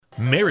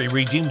Mary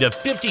redeemed a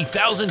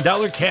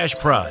 $50,000 cash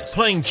prize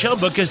playing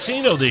Chumba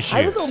Casino this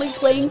year. I was only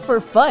playing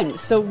for fun,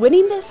 so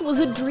winning this was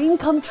a dream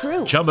come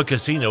true. Chumba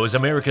Casino is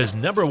America's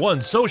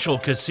 #1 social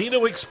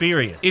casino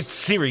experience. It's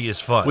serious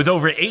fun. With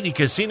over 80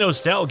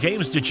 casino-style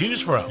games to choose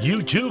from,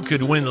 you too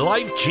could win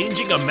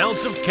life-changing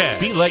amounts of cash.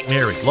 Be like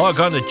Mary. Log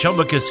on to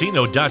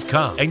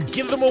ChumbaCasino.com and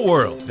give them a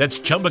whirl. That's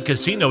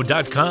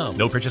ChumbaCasino.com.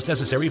 No purchase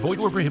necessary. Void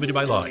where prohibited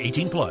by law.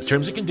 18+.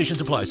 Terms and conditions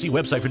apply. See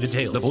website for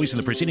details. The voice in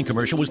the preceding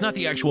commercial was not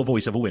the actual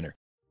voice of a winner.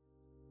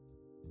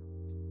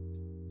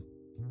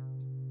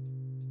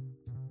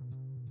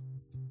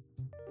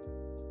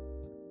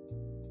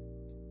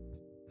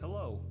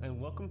 Hello,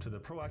 and welcome to the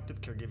Proactive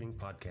Caregiving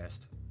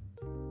Podcast.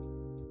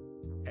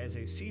 As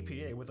a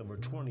CPA with over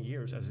 20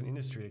 years as an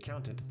industry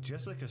accountant,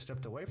 Jessica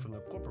stepped away from the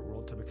corporate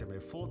world to become a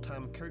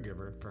full-time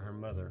caregiver for her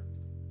mother.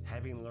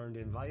 Having learned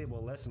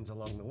invaluable lessons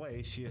along the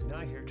way, she is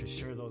now here to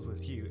share those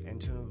with you and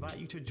to invite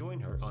you to join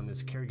her on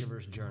this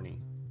caregiver's journey.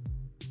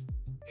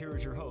 Here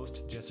is your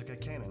host, Jessica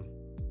Cannon.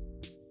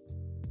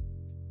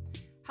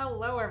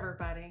 Hello,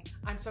 everybody.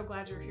 I'm so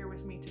glad you're here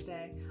with me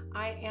today.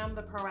 I am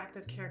the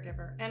Proactive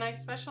Caregiver, and I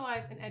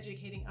specialize in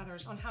educating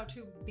others on how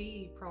to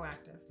be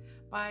proactive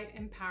by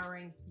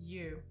empowering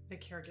you, the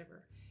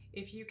caregiver.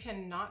 If you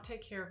cannot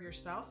take care of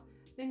yourself,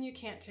 then you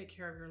can't take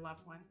care of your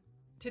loved one.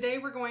 Today,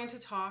 we're going to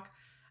talk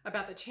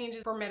about the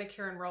changes for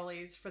Medicare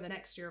enrollees for the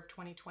next year of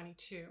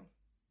 2022.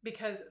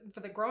 Because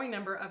for the growing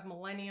number of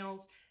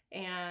millennials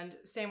and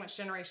sandwich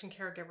generation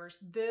caregivers,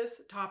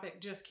 this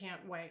topic just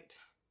can't wait.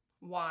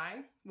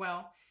 Why?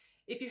 Well,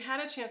 if you had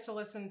a chance to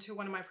listen to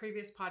one of my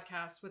previous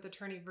podcasts with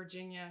attorney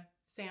Virginia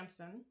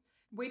Samson,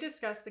 we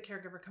discussed the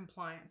Caregiver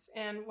Compliance.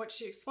 And what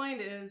she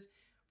explained is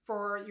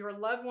for your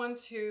loved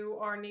ones who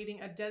are needing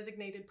a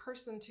designated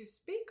person to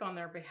speak on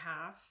their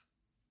behalf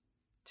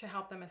to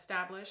help them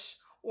establish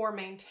or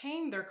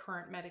maintain their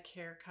current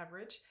Medicare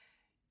coverage,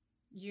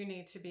 you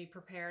need to be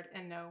prepared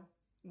and know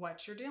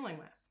what you're dealing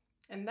with.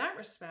 In that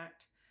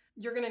respect,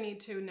 you're going to need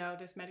to know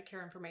this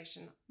Medicare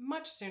information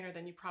much sooner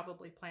than you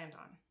probably planned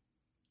on.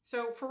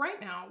 So for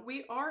right now,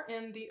 we are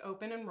in the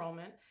open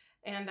enrollment,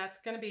 and that's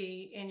going to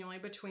be annually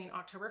between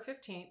October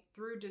 15th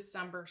through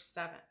December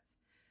 7th.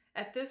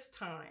 At this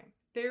time,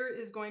 there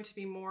is going to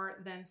be more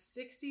than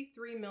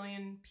 63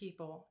 million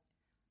people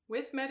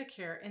with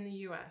Medicare in the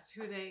U.S.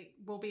 who they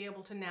will be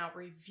able to now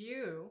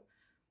review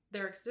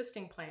their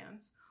existing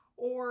plans,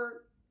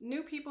 or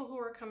new people who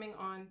are coming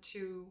on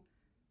to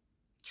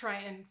try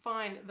and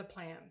find the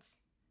plans.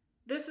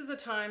 This is the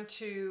time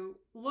to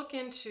look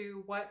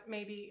into what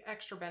maybe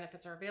extra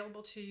benefits are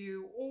available to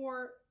you,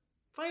 or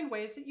find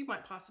ways that you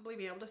might possibly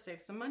be able to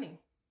save some money.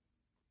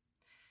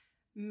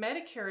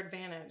 Medicare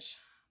Advantage,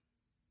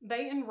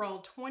 they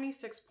enrolled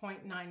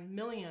 26.9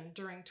 million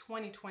during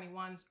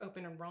 2021's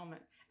open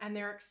enrollment, and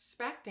they're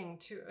expecting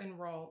to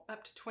enroll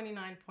up to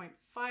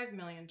 29.5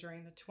 million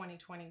during the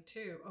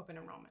 2022 open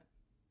enrollment.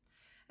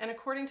 And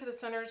according to the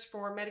Centers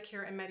for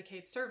Medicare and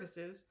Medicaid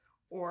Services,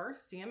 or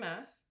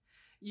CMS,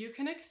 you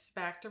can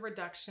expect a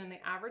reduction in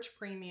the average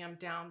premium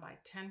down by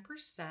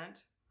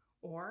 10%,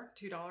 or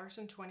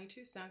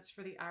 $2.22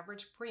 for the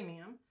average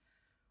premium,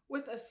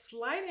 with a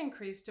slight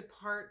increase to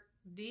Part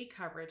D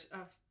coverage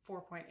of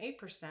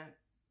 4.8%,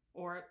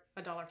 or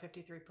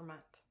 $1.53 per month.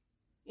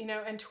 You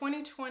know, in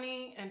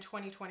 2020 and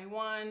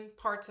 2021,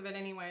 parts of it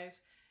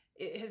anyways,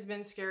 it has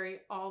been scary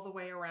all the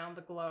way around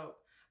the globe.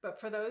 But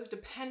for those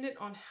dependent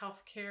on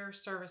healthcare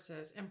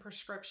services and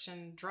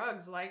prescription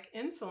drugs like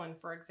insulin,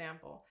 for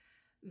example,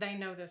 they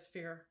know this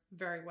fear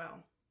very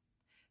well.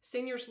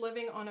 Seniors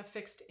living on a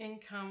fixed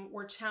income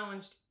were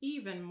challenged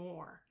even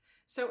more.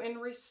 So in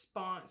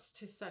response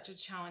to such a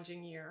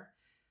challenging year,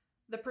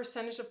 the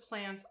percentage of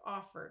plans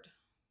offered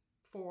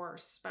for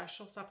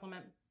special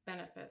supplement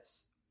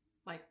benefits,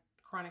 like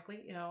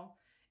chronically ill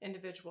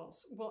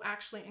individuals, will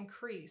actually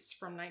increase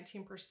from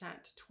 19%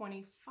 to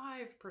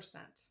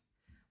 25%.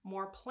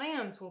 More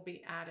plans will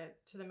be added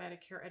to the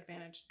Medicare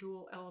Advantage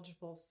dual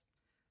eligible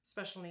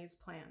special needs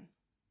plan,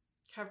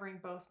 covering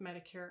both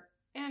Medicare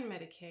and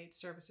Medicaid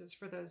services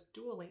for those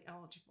dually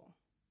eligible.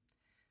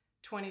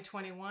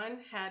 2021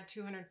 had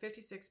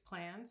 256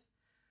 plans.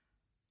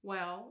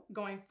 Well,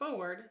 going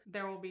forward,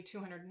 there will be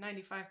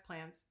 295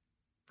 plans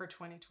for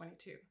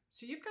 2022.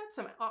 So you've got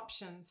some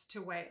options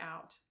to weigh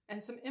out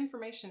and some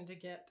information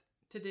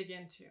to dig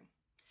into.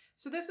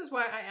 So this is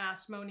why I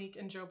asked Monique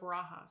and Joe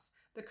Barajas,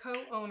 the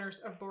co-owners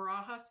of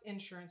Barajas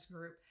Insurance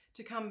Group,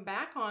 to come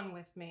back on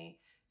with me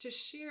to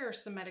share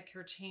some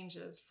Medicare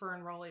changes for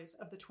enrollees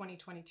of the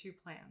 2022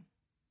 plan.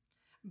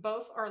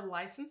 Both are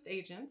licensed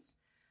agents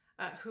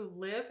who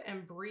live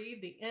and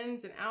breathe the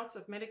ins and outs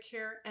of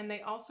Medicare, and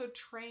they also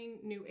train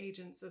new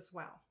agents as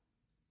well.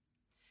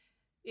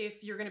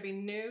 If you're going to be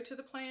new to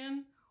the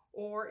plan,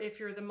 or if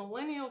you're the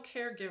millennial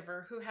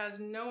caregiver who has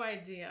no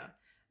idea,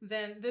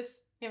 then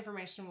this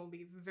information will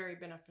be very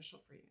beneficial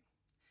for you.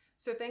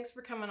 So thanks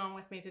for coming on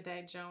with me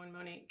today, Joe and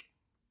Monique.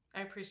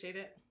 I appreciate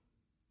it.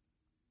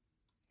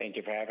 Thank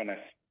you for having us.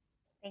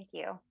 Thank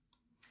you.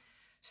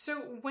 So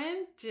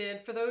when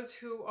did, for those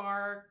who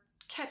are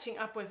catching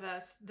up with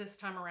us this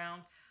time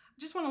around, I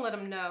just want to let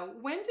them know,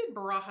 when did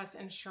Barajas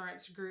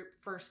Insurance Group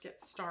first get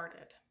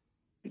started?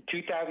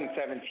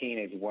 2017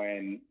 is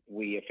when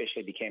we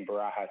officially became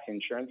Barajas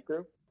Insurance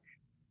Group.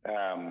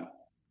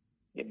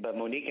 But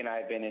Monique and I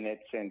have been in it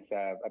since,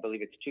 I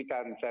believe it's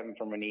 2007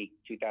 for Monique,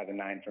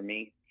 2009 for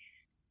me.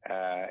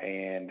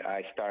 And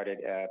I started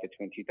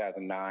between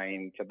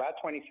 2009 to about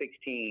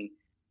 2016,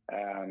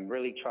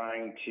 really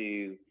trying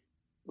to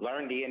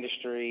learn the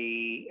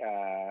industry,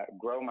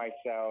 grow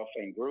myself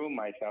and groom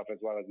myself as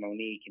well as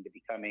Monique into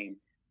becoming,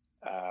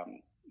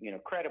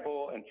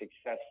 credible and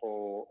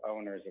successful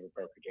owners of a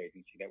brokerage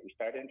agency that we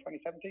started in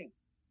 2017.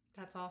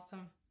 That's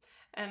awesome.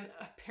 And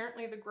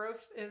apparently the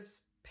growth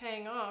is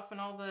paying off and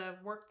all the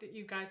work that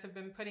you guys have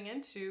been putting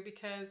into,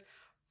 because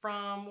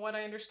from what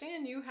I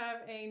understand, you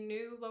have a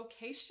new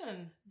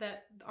location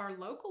that our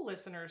local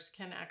listeners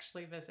can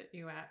actually visit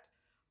you at.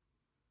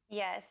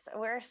 Yes,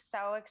 we're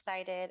so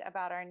excited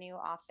about our new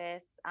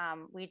office.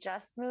 We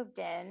just moved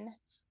in.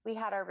 We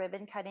had our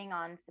ribbon cutting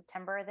on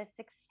September the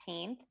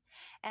 16th,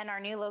 and our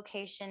new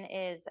location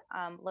is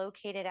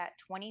located at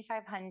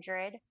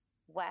 2500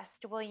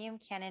 West William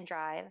Cannon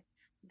Drive,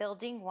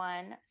 Building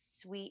 1,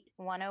 Suite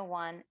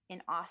 101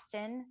 in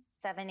Austin,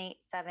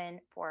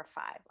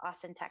 78745,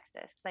 Austin, Texas,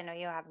 because I know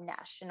you have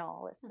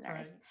national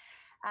listeners.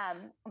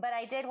 Right. But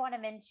I did want to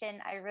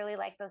mention, I really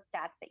like those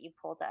stats that you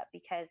pulled up,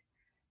 because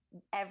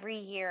every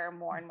year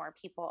more and more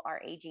people are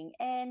aging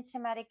into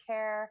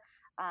Medicare.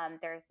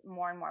 There's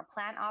more and more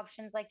plan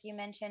options, like you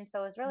mentioned.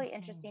 So it's really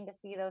interesting to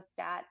see those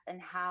stats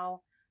and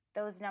how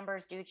those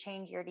numbers do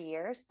change year to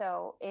year.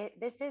 So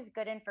this is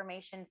good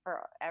information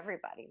for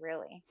everybody,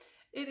 really.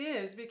 It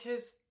is,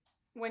 because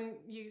when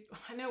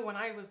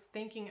I was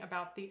thinking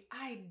about the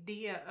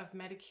idea of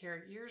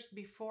Medicare years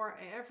before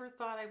I ever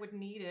thought I would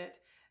need it,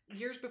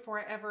 years before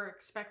I ever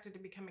expected to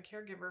become a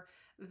caregiver,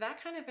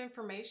 that kind of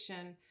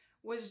information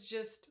was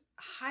just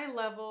high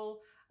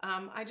level.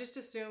 I just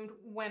assumed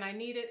when I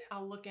need it,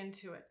 I'll look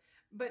into it.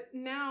 But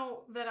now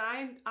that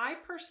I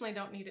personally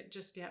don't need it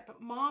just yet,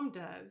 but Mom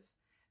does,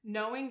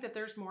 knowing that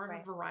there's more of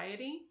a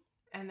variety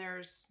and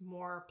there's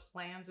more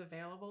plans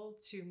available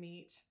to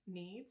meet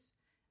needs,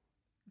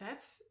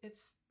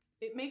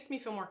 it makes me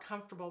feel more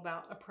comfortable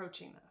about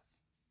approaching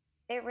this.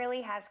 It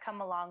really has come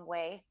a long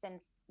way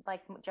since,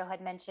 like Joe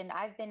had mentioned,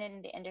 I've been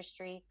in the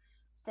industry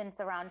since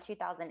around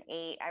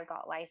 2008. I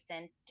got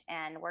licensed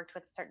and worked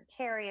with a certain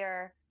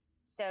carrier.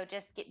 So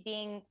just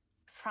being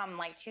from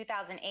like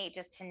 2008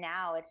 just to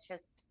now, it's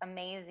just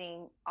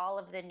amazing. All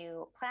of the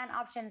new plan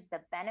options, the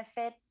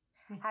benefits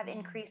have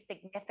increased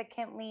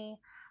significantly,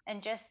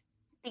 and just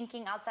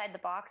thinking outside the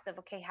box of,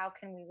 okay, how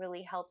can we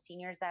really help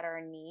seniors that are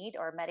in need,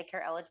 or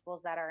Medicare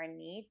eligibles that are in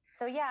need?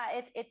 So yeah,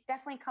 it's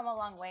definitely come a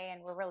long way,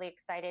 and we're really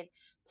excited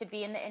to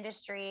be in the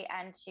industry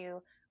and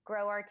to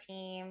grow our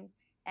team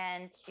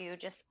and to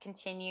just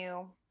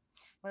continue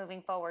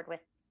moving forward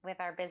with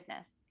our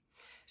business.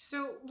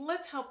 So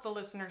let's help the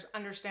listeners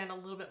understand a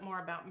little bit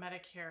more about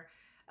Medicare,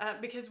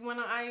 because when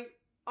I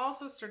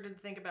also started to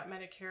think about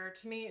Medicare,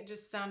 to me, it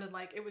just sounded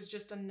like it was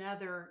just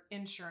another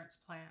insurance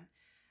plan.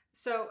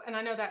 So, and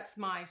I know that's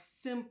my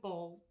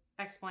simple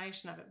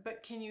explanation of it,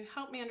 but can you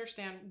help me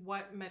understand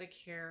what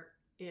Medicare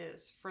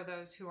is for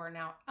those who are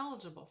now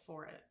eligible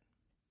for it?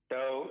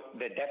 So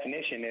the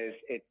definition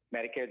is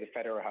Medicare is a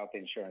federal health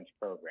insurance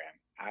program,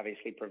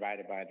 obviously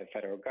provided by the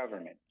federal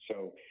government.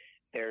 So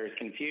there's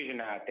confusion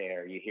out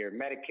there. You hear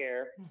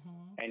Medicare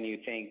and you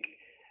think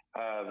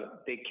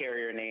of big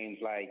carrier names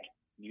like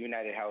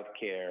United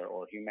Healthcare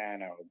or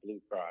Humana or Blue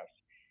Cross,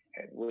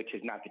 which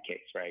is not the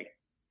case, right?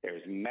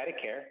 There's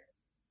Medicare,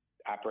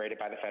 operated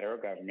by the federal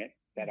government,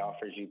 that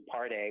offers you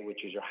Part A,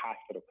 which is your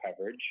hospital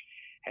coverage,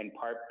 and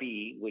Part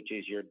B, which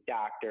is your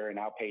doctor and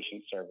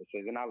outpatient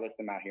services. And I'll list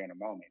them out here in a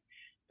moment.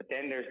 But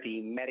then there's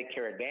the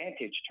Medicare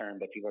Advantage term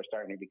that people are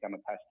starting to become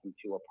accustomed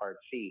to, or Part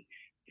C.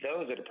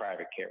 Those are the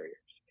private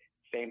carriers.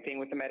 Same thing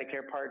with the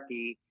Medicare Part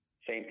D,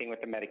 same thing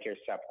with the Medicare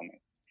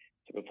supplement.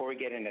 So before we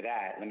get into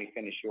that, let me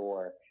finish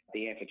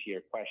the answer to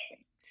your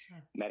question. Sure.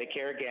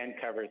 Medicare, again,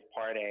 covers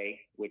Part A,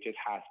 which is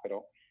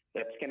hospital.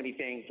 That's going to be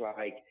things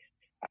like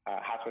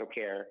hospital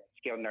care,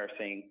 skilled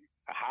nursing,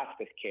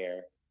 hospice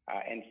care,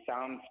 and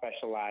some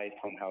specialized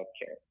home health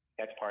care.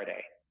 That's Part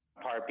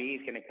A. Part B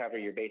is going to cover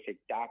your basic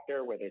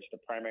doctor, whether it's the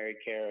primary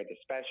care or the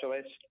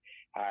specialist,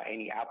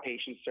 any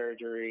outpatient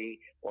surgery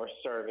or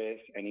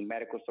service, any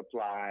medical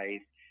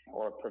supplies,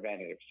 or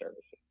preventative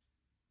services.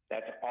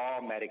 That's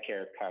all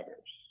Medicare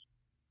covers.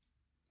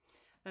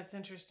 That's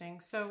interesting.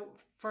 So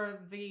for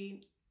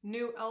the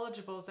new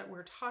eligibles that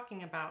we're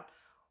talking about,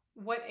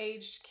 what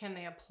age can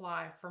they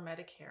apply for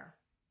Medicare?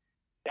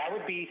 That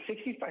would be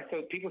 65.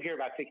 So people hear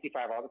about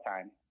 65 all the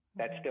time.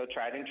 That's still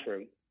tried and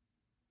true.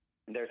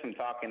 There's some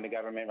talk in the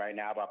government right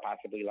now about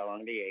possibly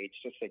lowering the age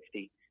to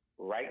 60.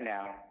 Right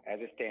now, as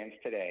it stands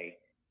today,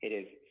 it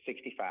is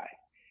 65.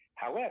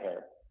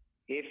 However,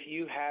 if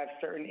you have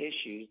certain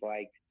issues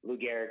like Lou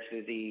Gehrig's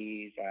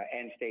disease,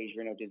 end-stage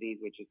renal disease,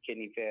 which is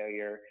kidney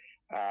failure,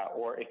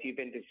 or if you've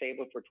been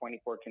disabled for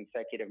 24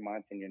 consecutive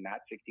months and you're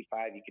not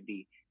 65, you could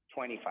be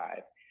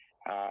 25,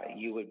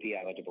 you would be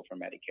eligible for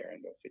Medicare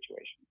in those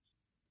situations.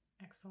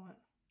 Excellent.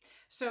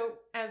 So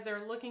as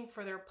they're looking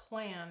for their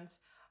plans,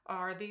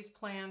 are these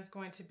plans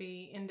going to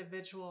be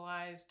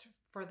individualized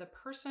for the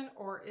person,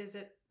 or is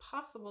it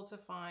possible to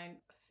find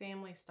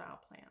family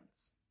style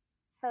plans?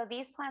 So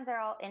these plans are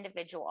all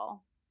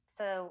individual.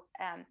 So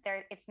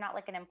it's not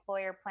like an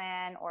employer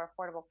plan or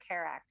Affordable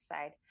Care Act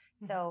side.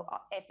 So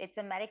if it's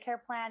a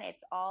Medicare plan,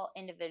 it's all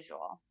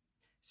individual.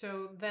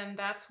 So then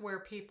that's where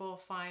people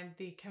find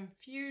the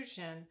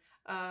confusion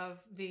of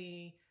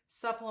the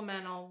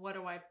supplemental, what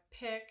do I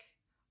pick,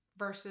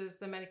 versus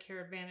the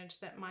Medicare Advantage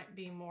that might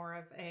be more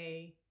of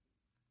a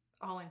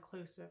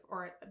all-inclusive,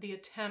 or the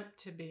attempt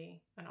to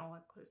be an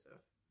all-inclusive.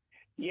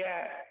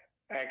 Yeah,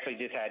 I actually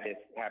just had this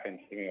happen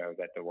to me. I was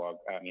at the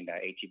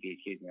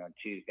HEB, on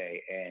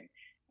Tuesday, and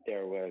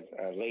there was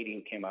a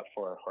lady who came up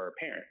for her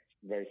parents,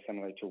 very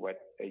similar to what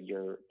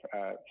you're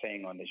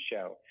saying on the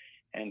show.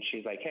 And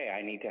she's like, hey,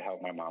 I need to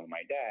help my mom and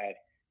my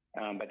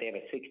dad, but they have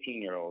a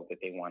 16-year-old that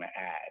they want to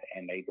add,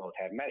 and they both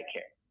have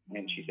Medicare.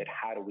 And she said,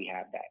 how do we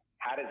have that?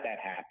 How does that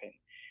happen?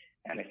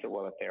 And I said,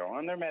 well, if they're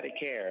on their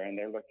Medicare and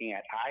they're looking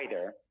at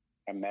either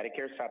a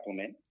Medicare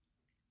supplement,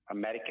 a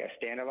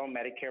standalone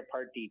Medicare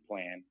Part D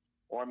plan,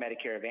 or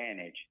Medicare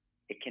Advantage,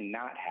 it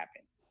cannot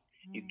happen.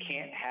 You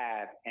can't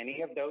have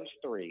any of those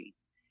three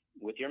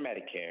with your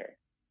Medicare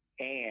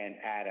and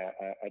add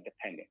a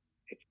dependent.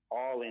 It's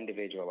all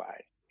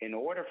individualized. In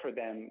order for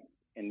them,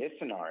 in this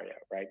scenario,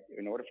 right,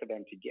 in order for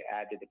them to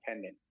add the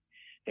dependent,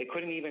 they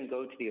couldn't even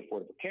go to the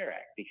Affordable Care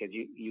Act, because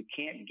you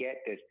can't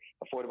get this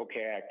Affordable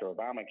Care Act or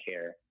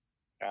Obamacare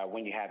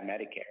when you have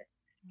Medicare.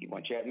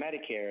 Once you have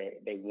Medicare,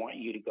 they want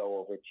you to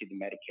go over to the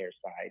Medicare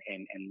side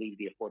and leave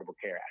the Affordable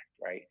Care Act,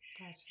 right?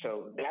 Gotcha.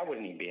 So that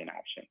wouldn't even be an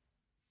option.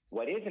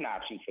 What is an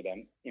option for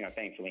them,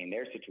 thankfully in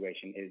their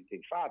situation, is the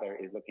father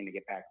is looking to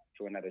get back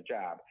to another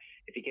job.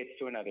 If he gets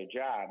to another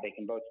job, they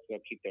can both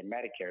still keep their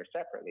Medicare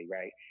separately,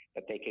 right?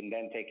 But they can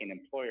then take an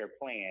employer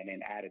plan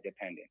and add a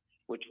dependent,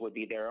 which would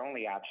be their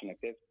only option at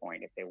this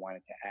point if they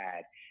wanted to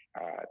add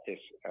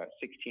this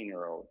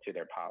 16-year-old to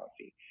their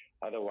policy.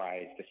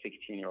 Otherwise, the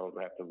 16-year-old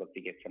would have to look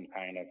to get some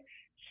kind of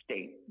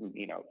state,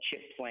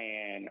 CHIP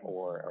plan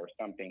or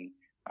something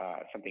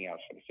else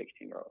for the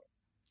 16-year-old.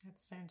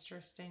 That's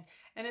interesting.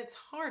 And it's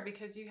hard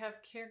because you have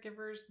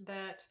caregivers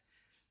that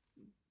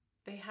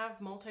they have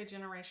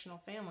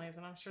multi-generational families,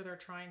 and I'm sure they're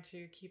trying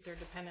to keep their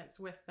dependents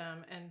with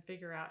them and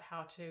figure out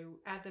how to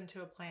add them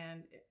to a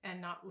plan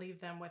and not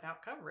leave them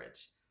without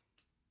coverage.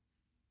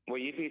 Well,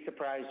 you'd be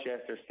surprised,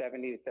 Jess. There's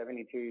 70 to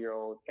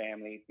 72-year-old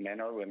families,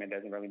 men or women,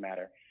 doesn't really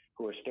matter,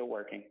 who are still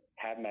working,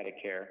 have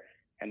Medicare,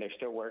 and they're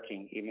still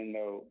working even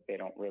though they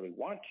don't really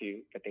want to,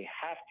 but they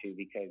have to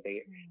because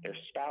their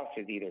spouse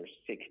is either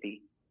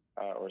 60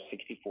 or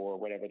 64,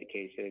 whatever the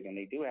case is, and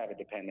they do have a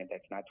dependent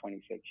that's not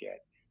 26 yet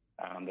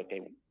that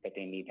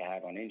they need to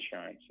have on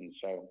insurance. And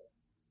so,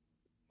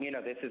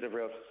 this is a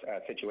real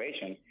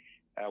situation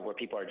where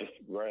people are just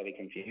royally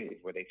confused,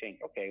 where they think,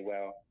 okay,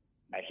 well,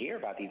 I hear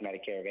about these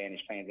Medicare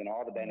Advantage plans and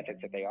all the benefits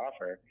that they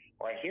offer,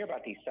 or I hear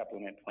about these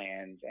supplement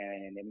plans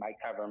and it might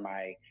cover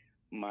my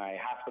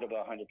hospital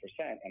bill 100%,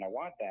 and I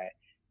want that,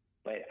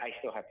 but I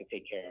still have to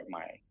take care of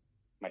my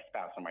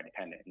spouse or my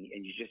dependent, and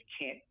you just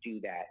can't do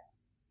that.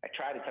 I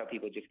try to tell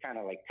people, just kind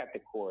of like cut the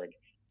cord.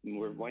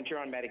 Once you're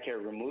on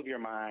Medicare, remove your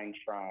mind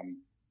from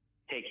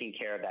taking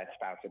care of that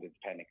spouse or the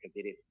dependent, because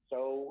it is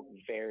so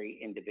very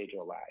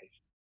individualized.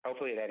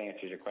 Hopefully that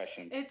answers your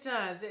question. It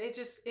does.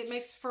 It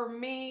makes, for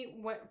me,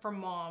 for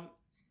mom,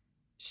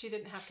 she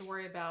didn't have to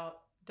worry about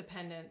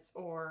dependents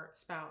or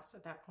spouse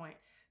at that point.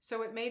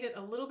 So it made it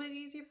a little bit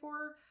easier for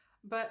her.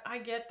 But I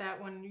get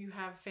that when you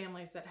have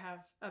families that have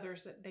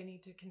others that they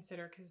need to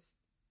consider, because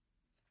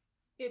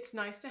it's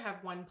nice to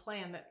have one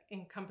plan that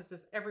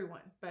encompasses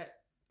everyone. But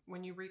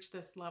when you reach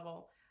this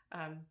level,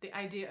 the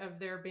idea of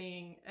there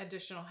being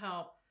additional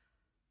help,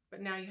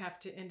 but now you have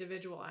to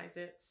individualize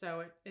it.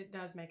 So it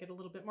does make it a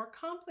little bit more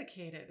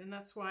complicated. And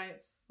that's why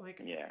it's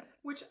like,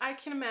 which I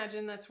can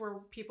imagine that's where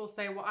people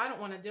say, well, I don't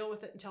want to deal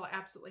with it until I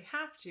absolutely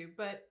have to.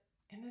 But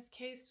in this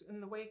case, in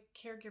the way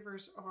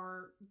caregivers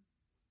are,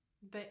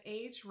 the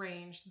age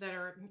range that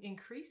are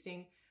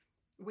increasing,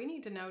 we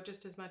need to know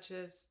just as much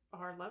as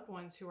our loved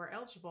ones who are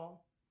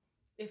eligible,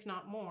 if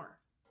not more.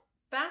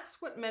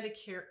 That's what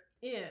Medicare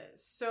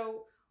is.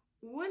 So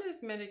what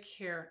is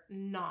Medicare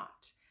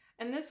not?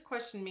 And this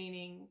question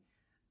meaning,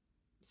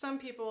 some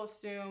people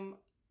assume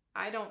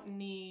I don't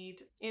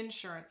need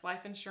insurance,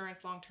 life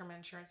insurance, long-term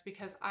insurance,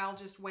 because I'll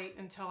just wait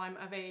until I'm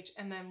of age.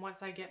 And then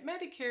once I get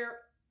Medicare,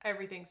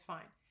 everything's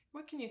fine.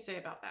 What can you say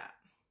about that?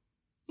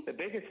 The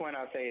biggest one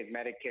I'll say is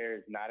Medicare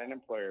is not an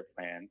employer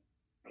plan.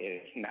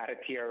 It's not a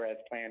TRS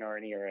plan or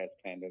an ERS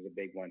plan. Those are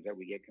big ones that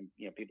we get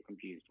people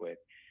confused with.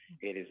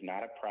 It is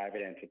not a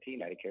private entity.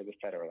 Medicare is a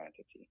federal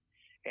entity.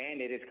 And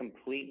it is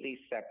completely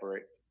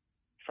separate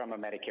from a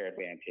Medicare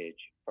Advantage,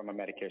 from a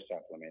Medicare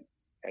supplement,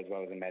 as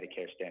well as a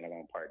Medicare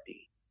standalone Part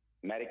D.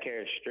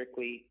 Medicare is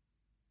strictly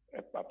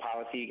a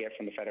policy you get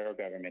from the federal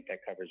government that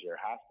covers your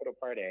hospital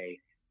Part A,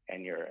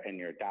 and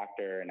your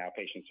doctor and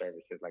outpatient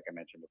services, like I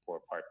mentioned before,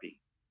 Part B.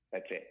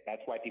 That's it.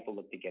 That's why people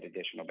look to get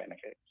additional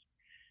benefits.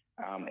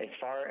 As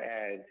far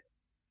as,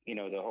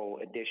 the whole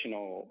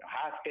additional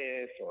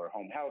hospice or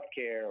home health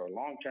care or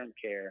long-term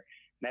care,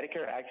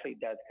 Medicare actually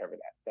does cover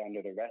that. So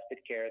under the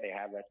respite care, they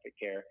have respite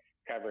care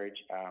coverage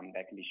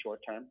that can be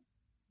short-term.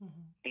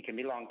 Mm-hmm. It can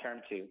be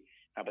long-term too,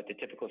 but the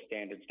typical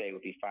standard stay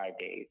would be 5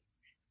 days.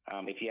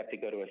 If you have to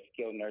go to a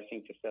skilled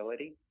nursing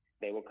facility,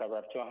 they will cover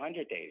up to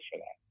 100 days for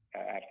that.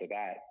 After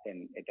that,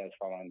 then it does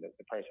fall on the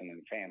person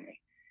and the family.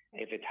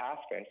 If it's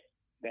hospice,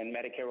 then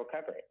Medicare will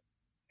cover it,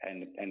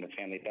 and the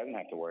family doesn't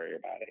have to worry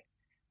about it.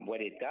 What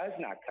it does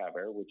not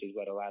cover, which is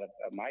what a lot of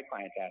my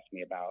clients ask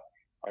me about,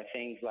 are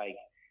things like,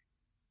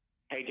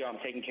 hey, Joe, I'm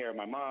taking care of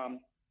my mom,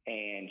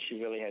 and she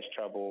really has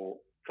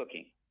trouble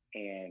cooking,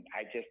 and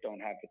I just don't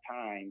have the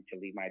time to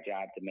leave my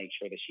job to make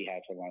sure that she has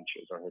her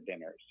lunches or her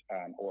dinners.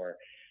 Or,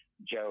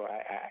 Joe,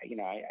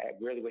 I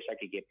really wish I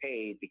could get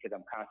paid because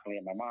I'm constantly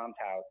at my mom's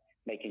house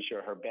making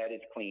sure her bed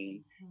is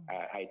clean.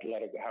 I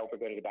help her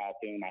go to the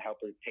bathroom. I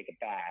help her take a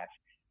bath.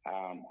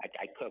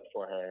 I cook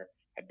for her.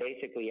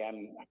 Basically,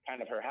 I'm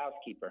kind of her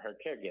housekeeper, her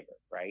caregiver,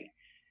 right?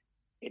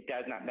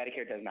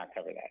 Medicare does not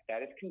cover that.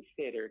 That is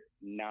considered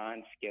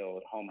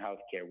non-skilled home health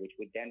care, which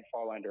would then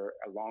fall under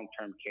a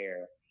long-term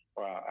care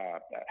or a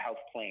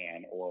health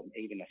plan or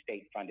even a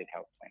state-funded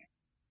health plan.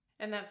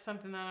 And that's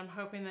something that I'm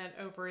hoping that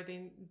over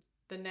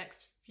the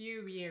next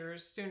few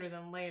years, sooner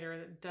than later,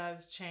 that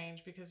does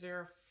change, because there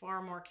are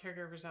far more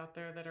caregivers out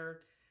there that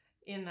are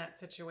in that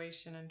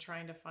situation and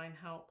trying to find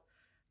help.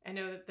 I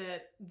know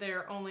that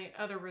their only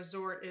other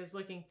resort is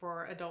looking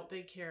for adult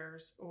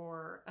daycares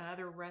or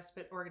other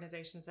respite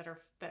organizations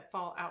that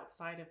fall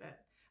outside of it.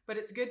 But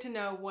it's good to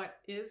know what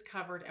is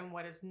covered and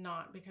what is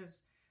not,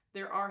 because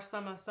there are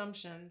some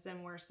assumptions,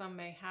 and where some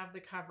may have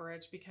the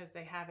coverage because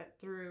they have it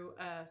through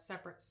a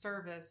separate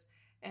service,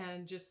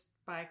 and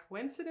just by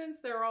coincidence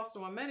they're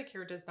also on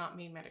Medicare does not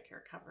mean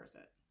Medicare covers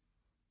it.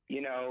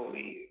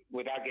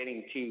 Without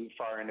getting too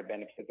far into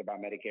benefits about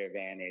Medicare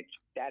Advantage,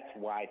 that's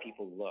why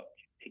people look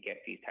to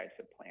get these types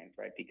of plans,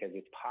 right? Because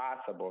it's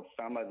possible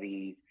some of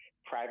these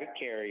private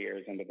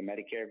carriers under the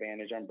Medicare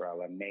Advantage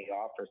umbrella may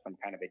offer some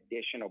kind of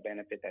additional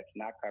benefit that's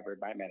not covered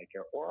by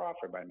Medicare or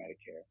offered by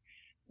Medicare,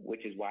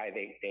 which is why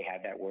they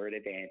have that word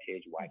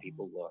advantage, why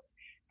people look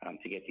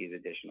to get these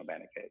additional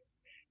benefits.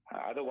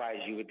 Otherwise,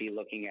 you would be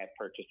looking at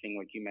purchasing,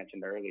 like you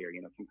mentioned earlier,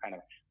 some kind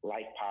of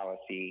life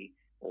policy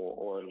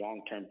or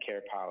long-term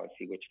care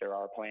policy, which there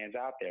are plans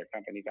out there,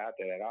 companies out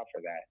there that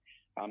offer that.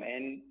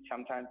 And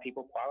sometimes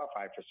people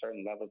qualify for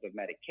certain levels of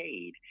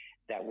Medicaid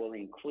that will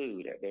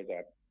include, there's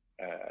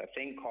a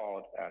thing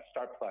called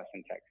Start Plus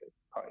in Texas.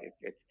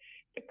 It's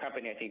the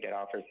company, I think, that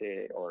offers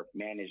it or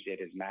managed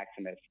it is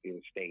Maximus through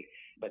the state.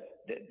 But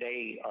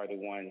they are the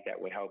ones that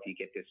would help you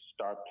get this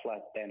Start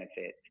Plus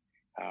benefit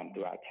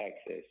throughout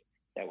Texas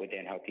that would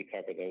then help you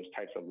cover those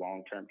types of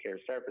long-term care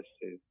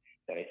services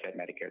that I said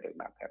Medicare does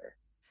not cover.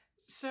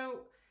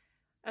 So,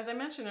 as I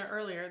mentioned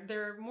earlier,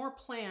 there are more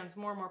and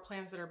more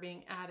plans that are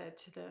being added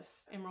to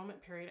this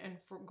enrollment period and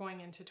for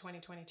going into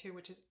 2022,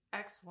 which is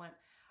excellent.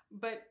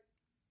 But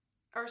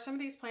are some of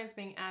these plans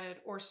being added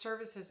or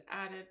services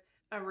added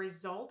a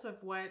result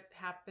of what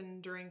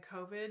happened during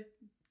COVID?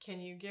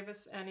 Can you give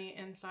us any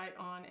insight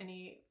on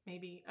any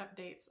maybe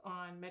updates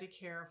on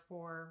Medicare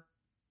for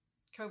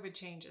COVID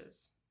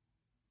changes?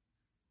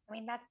 I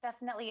mean, that's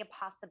definitely a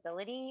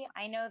possibility.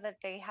 I know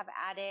that they have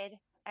added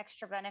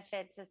extra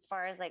benefits as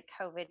far as like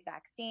COVID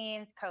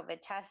vaccines, COVID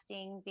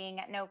testing being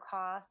at no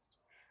cost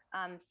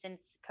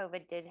since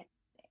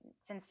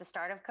the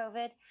start of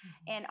COVID.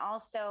 Mm-hmm. And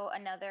also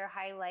another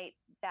highlight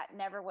that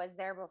never was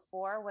there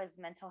before was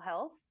mental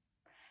health,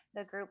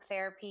 the group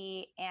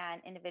therapy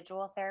and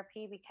individual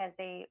therapy, because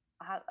they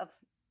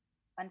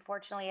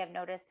unfortunately have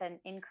noticed an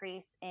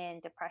increase in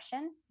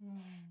depression,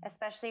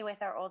 especially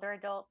with our older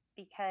adults,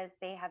 because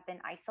they have been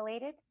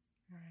isolated.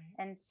 Right.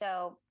 And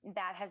so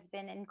that has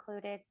been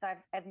included. So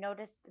I've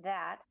noticed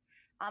that.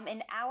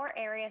 In our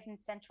areas in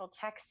Central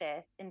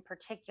Texas in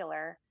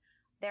particular,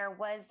 there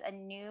was a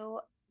new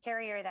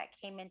carrier that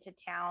came into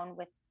town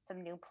with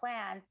some new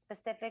plans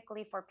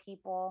specifically for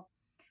people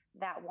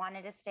that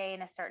wanted to stay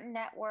in a certain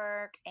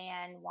network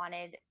and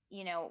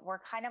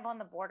were kind of on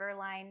the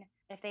borderline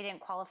if they didn't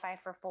qualify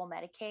for full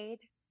Medicaid.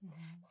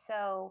 Mm-hmm.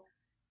 So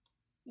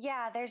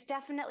yeah, there's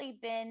definitely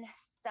been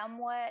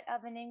somewhat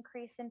of an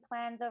increase in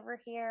plans over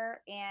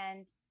here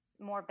and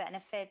more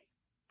benefits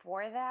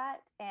for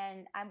that.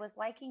 And I was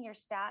liking your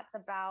stats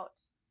about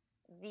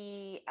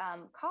the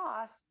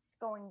costs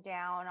going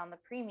down on the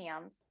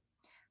premiums.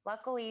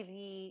 Luckily,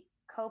 the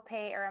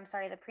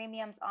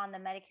premiums on the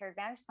Medicare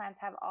Advantage plans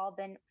have all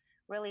been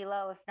really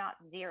low, if not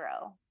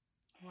zero.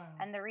 Wow.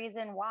 And the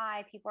reason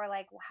why people are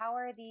like, well, how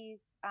are these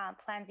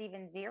plans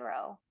even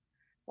zero?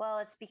 Well,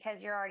 it's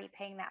because you're already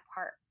paying that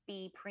Part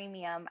B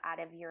premium out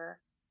of your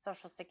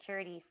Social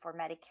Security for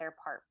Medicare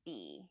Part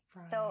B.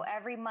 Right. So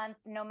every month,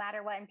 no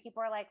matter what, and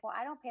people are like, well,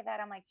 I don't pay that.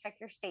 I'm like, check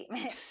your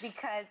statement,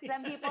 because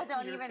some people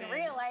don't You're even paying.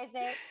 realize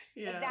it.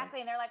 Yes.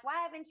 Exactly. And they're like, well,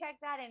 I haven't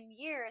checked that in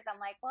years. I'm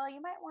like, well,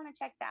 you might want to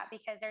check that,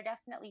 because they're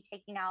definitely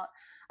taking out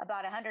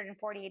about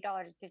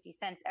 $148.50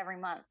 every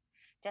month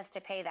just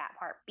to pay that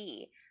Part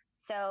B.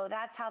 So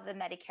that's how the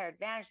Medicare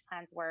Advantage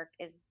plans work,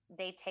 is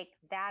they take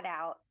that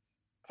out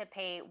to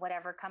pay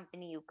whatever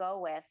company you go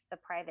with, the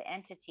private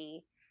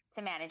entity,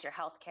 to manage your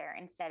healthcare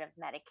instead of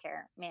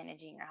Medicare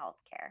managing your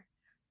healthcare.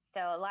 So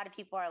a lot of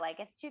people are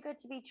like, it's too good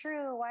to be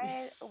true.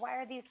 Why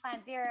are these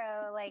plans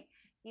zero? Like,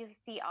 you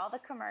see all the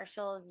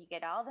commercials, you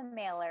get all the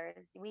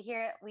mailers. We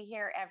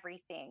hear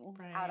everything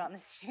out on the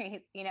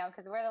streets,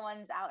 because we're the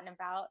ones out and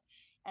about.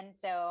 And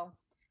so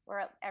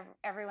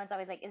everyone's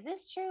always like, is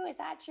this true? Is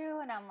that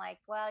true? And I'm like,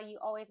 well, you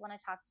always want to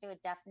talk to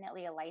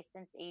definitely a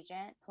licensed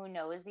agent who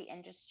knows the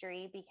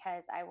industry,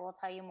 because I will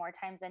tell you, more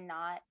times than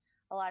not,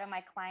 a lot of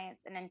my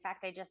clients, and in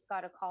fact, I just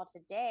got a call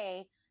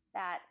today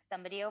that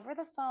somebody over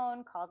the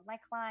phone called my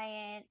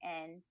client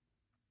and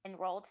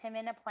enrolled him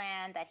in a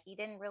plan that he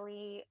didn't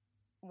really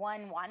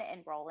want to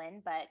enroll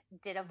in, but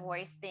did a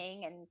voice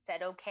thing and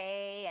said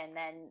okay, and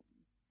then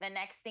the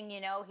next thing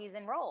you know, he's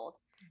enrolled.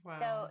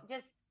 Wow. So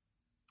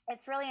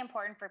it's really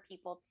important for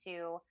people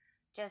to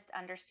just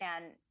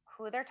understand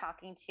who they're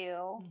talking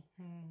to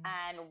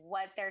and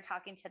what they're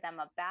talking to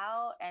them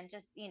about, and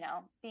just,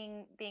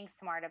 being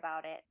smart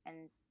about it.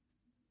 And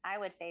I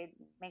would say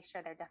make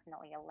sure they're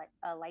definitely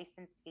a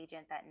licensed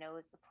agent that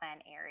knows the plan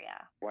area.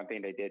 One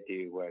thing they did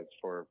do was,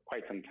 for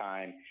quite some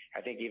time,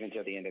 I think even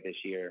till the end of this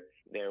year,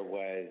 there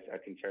was a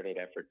concerted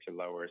effort to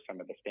lower some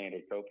of the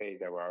standard copays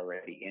that were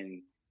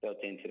already built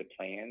into the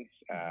plans,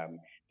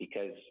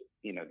 because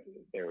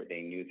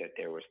they knew that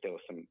there were still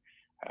some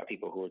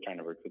people who were trying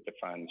to recoup the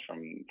funds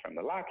from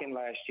the lock-in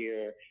last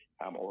year,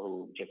 or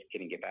who just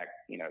couldn't get back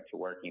to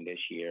working this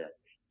year.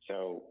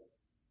 So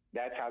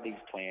that's how these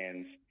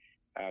plans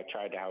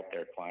tried to help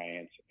their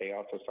clients. They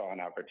also saw an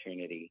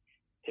opportunity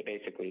to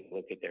basically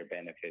look at their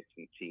benefits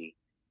and see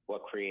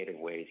what creative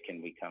ways can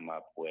we come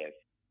up with,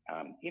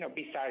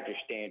 besides your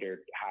standard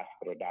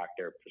hospital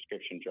doctor,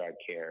 prescription drug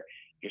care,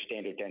 your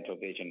standard dental,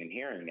 vision, and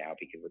hearing now,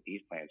 because with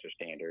these plans are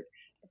standard,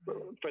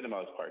 for the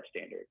most part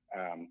standard.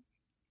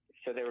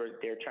 So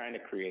they're trying to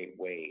create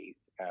ways,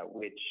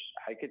 which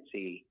I could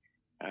see,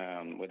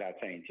 without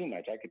saying too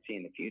much, I could see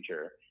in the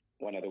future,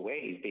 one of the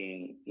ways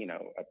being,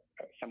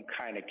 some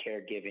kind of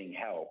caregiving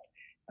help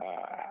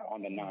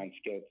on the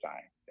non-skilled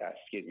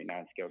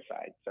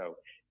side. So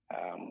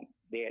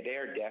they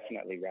are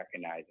definitely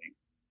recognizing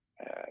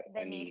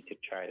the need to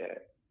try to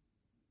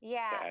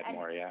add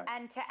more. Yeah.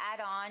 And to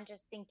add on,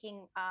 just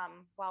thinking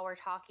while we're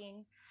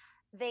talking,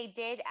 they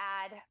did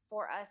add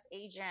for us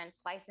agents,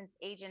 licensed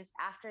agents,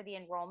 after the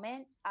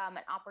enrollment,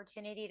 an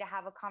opportunity to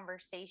have a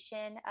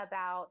conversation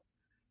about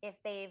if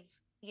they've,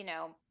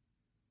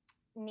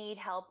 need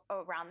help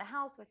around the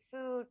house with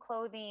food,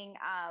 clothing,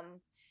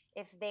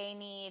 if they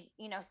need,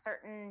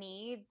 certain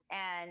needs,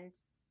 and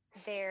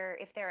if they're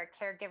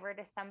a caregiver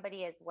to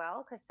somebody as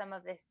well, because some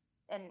of this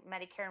and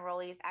Medicare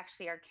enrollees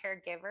actually are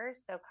caregivers.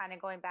 So kind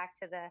of going back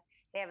to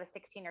they have a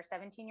 16 or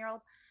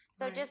 17-year-old.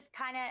 So just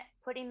kind of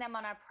putting them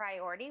on a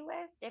priority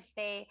list if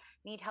they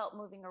need help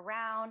moving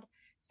around.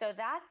 So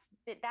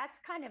that's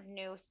kind of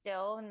new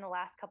still in the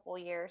last couple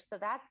of years. So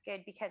that's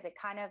good, because it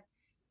kind of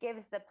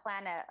gives the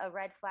plan a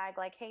red flag,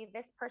 like, hey,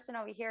 this person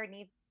over here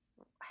needs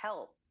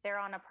help. They're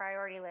on a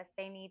priority list.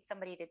 They need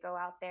somebody to go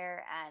out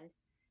there and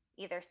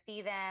either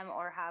see them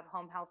or have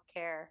home health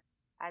care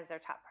as their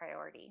top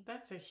priority.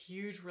 That's a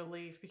huge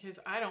relief, because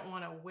I don't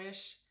want to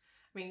wish.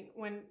 I mean,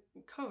 when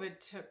COVID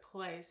took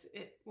place,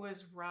 it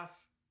was rough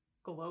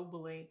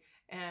globally,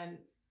 and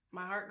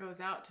my heart goes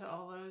out to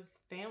all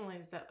those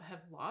families that have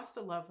lost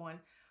a loved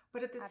one.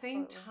 But at the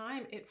same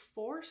time, it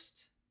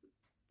forced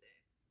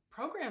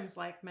programs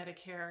like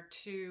Medicare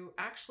to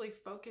actually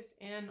focus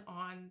in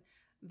on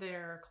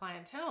their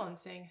clientele and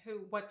saying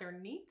what their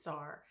needs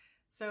are.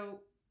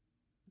 So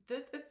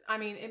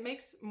it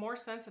makes more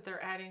sense that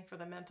they're adding for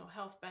the mental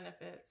health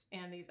benefits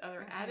and these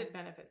other added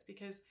benefits,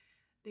 because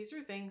these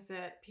are things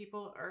that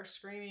people are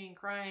screaming,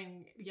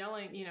 crying,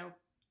 yelling.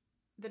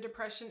 The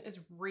depression is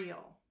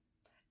real,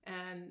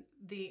 and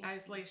the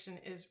isolation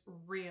is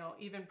real,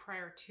 even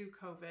prior to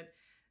COVID.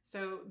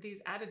 So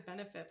these added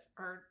benefits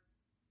are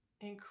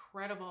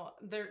incredible.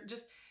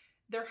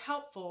 They're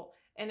helpful.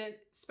 And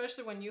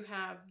especially when you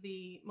have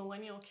the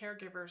millennial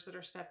caregivers that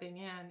are stepping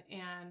in,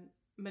 and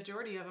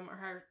majority of them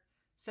are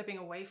stepping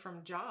away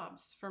from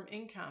jobs, from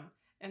income.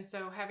 And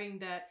so having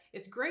that,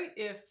 it's great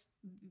if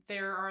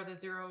there are the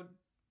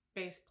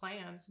zero-based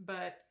plans,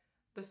 but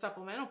the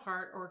supplemental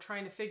part, or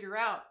trying to figure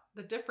out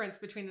the difference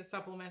between the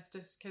supplements,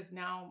 just because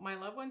now my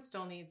loved one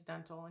still needs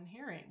dental and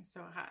hearing.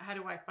 So how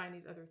do I find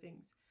these other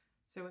things?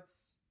 So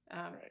it's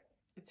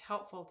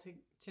helpful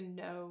to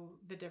know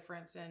the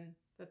difference, and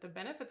that the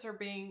benefits are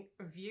being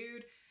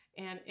viewed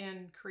and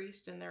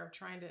increased, and they're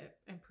trying to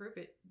improve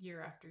it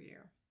year after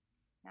year.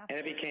 And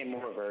it became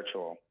more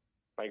virtual.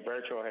 Like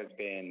virtual has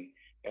been,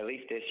 at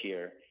least this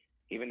year,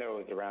 even though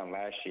it was around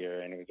last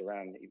year and it was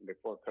around even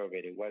before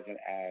COVID, it wasn't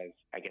as,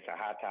 I guess, a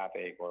hot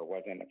topic, or it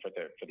wasn't for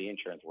the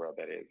insurance world,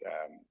 that is,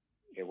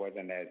 it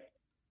wasn't as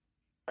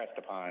pressed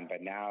upon.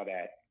 But now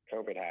that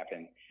COVID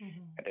happened,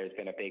 there's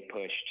been a big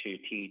push to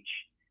teach,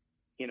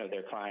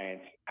 their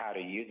clients how to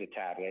use a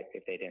tablet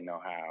if they didn't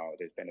know how.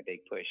 There's been a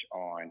big push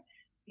on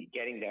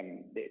getting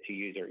them to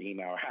use their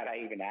email, or how to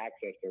even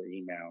access their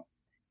email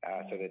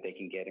so that they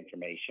can get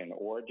information,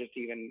 or just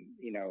even,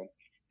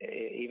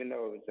 even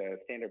though it was a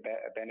standard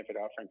benefit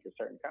offering for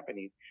certain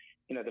companies,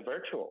 the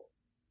virtual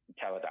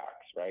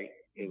teledocs, right?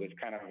 It was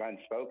kind of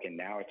unspoken.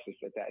 Now it's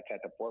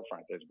at the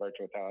forefront. There's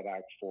virtual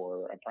teledocs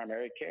for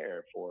primary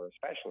care, for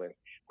specialists,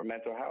 for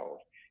mental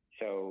health.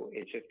 So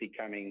it's just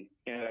becoming,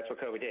 that's what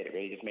COVID did. It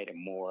really just made it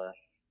more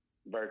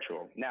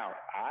virtual. Now,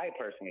 I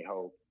personally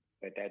hope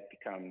that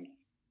becomes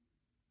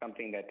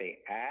something that they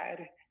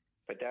add,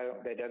 but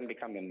that doesn't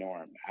become the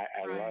norm.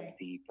 I love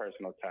the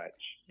personal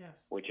touch,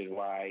 yes, which is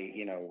why,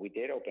 we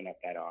did open up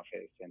that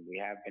office, and we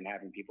have been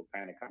having people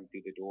kind of come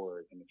through the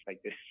doors, and it's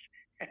like this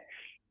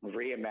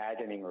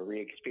reimagining or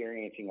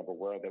re-experiencing of a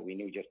world that we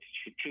knew just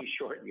 2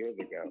 short years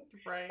ago.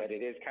 Right. But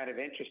it is kind of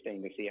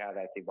interesting to see how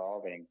that's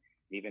evolving,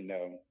 even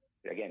though,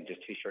 again,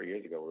 just 2 short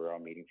years ago, we were all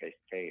meeting face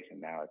to face,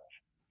 and now it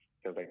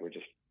feels like we're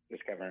just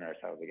discovering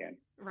ourselves again.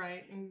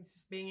 Right. And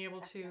just being able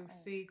to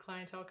see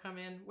clientele come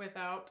in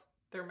without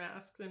their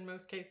masks in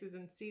most cases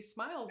and see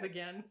smiles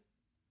again.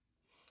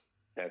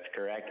 That's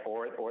correct.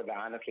 Or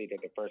honestly,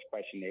 that the first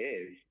question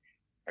is,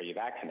 are you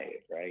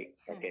vaccinated? Right?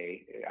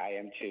 Okay, I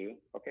am too.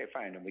 Okay,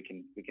 fine. And we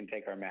can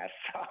take our masks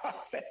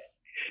off.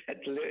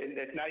 That's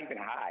not even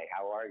hi.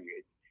 How are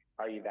you?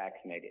 Are you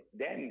vaccinated?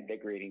 Then the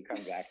greeting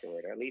comes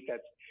afterward. Or at least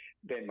that's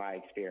been my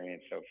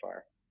experience so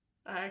far.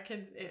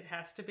 It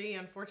has to be,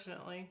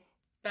 unfortunately.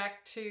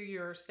 Back to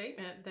your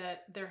statement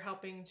that they're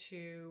helping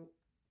to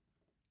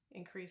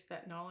increase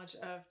that knowledge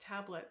of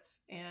tablets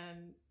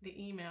and the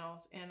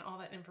emails and all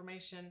that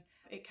information.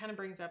 It kind of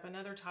brings up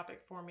another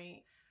topic for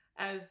me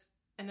as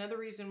another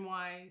reason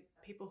why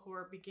people who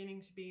are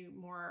beginning to be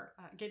more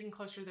getting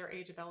closer to their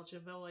age of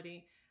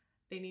eligibility,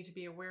 they need to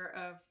be aware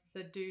of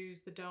the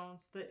do's, the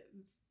don'ts, the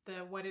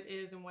what it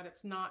is and what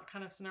it's not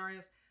kind of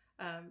scenarios,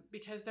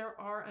 because there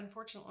are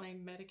unfortunately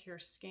Medicare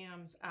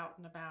scams out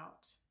and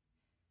about.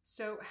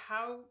 So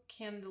how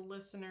can the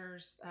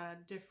listeners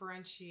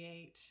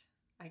differentiate,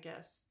 I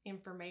guess,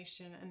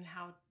 information and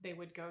how they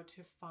would go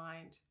to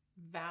find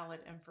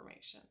valid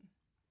information?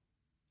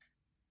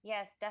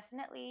 Yes,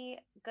 definitely.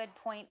 Good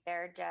point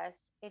there,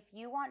 Jess. If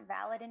you want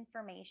valid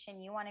information,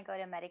 you want to go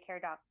to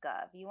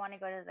Medicare.gov. You want to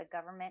go to the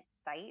government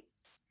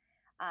sites,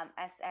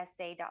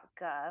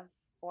 ssa.gov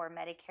or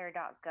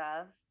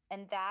Medicare.gov,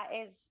 and that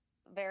is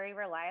very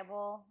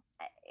reliable.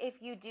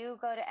 If you do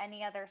go to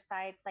any other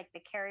sites, like the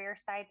carrier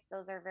sites,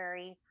 those are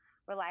very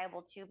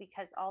reliable too,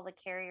 because all the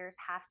carriers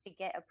have to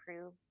get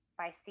approved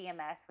by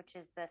CMS, which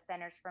is the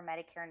Centers for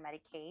Medicare and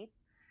Medicaid.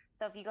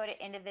 So if you go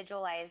to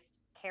individualized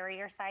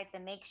carrier sites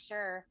and make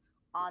sure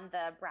on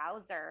the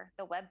browser,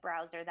 the web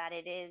browser, that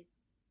it is,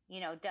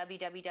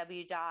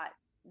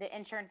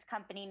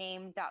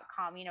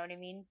 www.theinsurancecompany.com, you know what I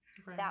mean?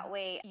 Right. That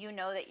way,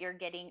 that you're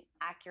getting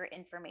accurate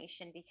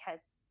information, because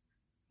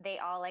they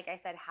all, like I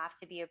said, have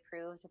to be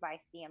approved by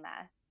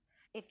CMS.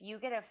 If you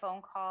get a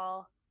phone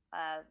call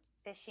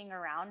fishing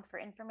around for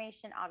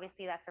information,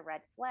 obviously that's a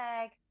red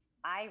flag.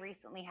 I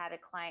recently had a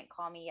client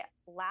call me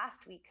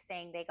last week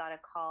saying they got a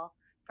call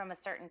from a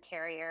certain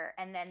carrier,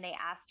 and then they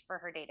asked for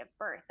her date of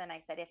birth. And I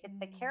said, if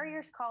the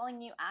carrier's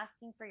calling you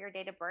asking for your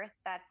date of birth,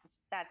 that's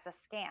a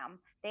scam.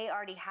 They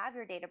already have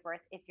your date of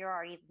birth if you're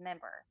already the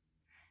member.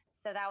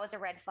 So that was a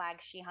red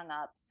flag. She hung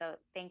up. So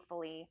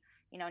thankfully,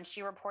 and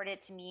she reported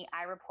it to me.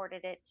 I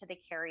reported it to the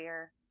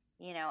carrier,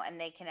 and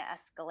they can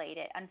escalate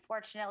it.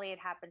 Unfortunately, it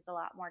happens a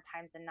lot more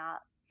times than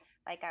not.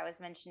 Like I was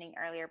mentioning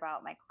earlier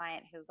about my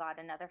client who got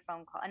another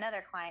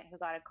client who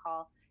got a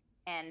call,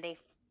 and they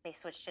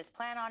switched his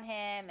plan on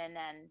him, and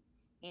then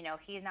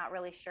he's not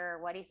really sure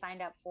what he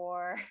signed up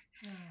for.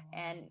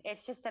 And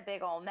it's just a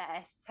big old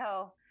mess.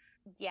 So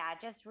yeah,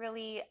 just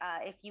really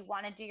if you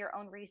want to do your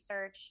own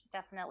research,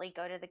 definitely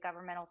go to the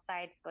governmental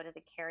sites, go to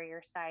the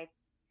carrier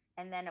sites,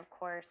 and then of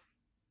course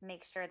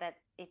make sure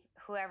that if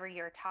whoever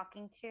you're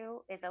talking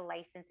to is a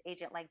licensed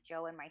agent like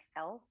Joe and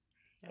myself.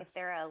 Yes. If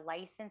they're a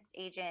licensed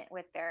agent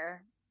with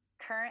their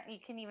current, you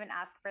can even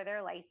ask for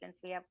their license.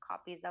 We have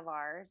copies of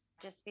ours,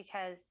 just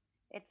because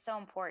it's so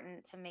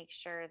important to make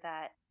sure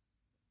that,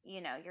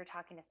 you're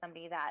talking to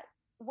somebody that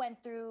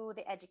went through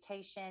the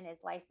education,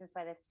 is licensed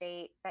by the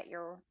state that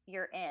you're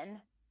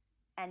in,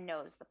 and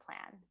knows the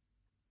plan.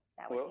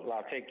 Well,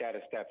 I'll take that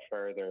a step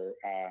further.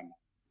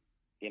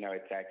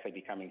 It's actually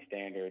becoming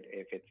standard.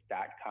 If it's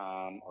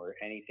 .com or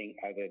anything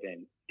other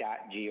than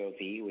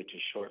 .gov, which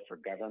is short for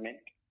government,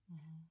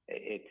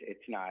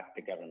 it's not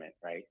the government,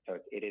 right? So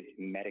it is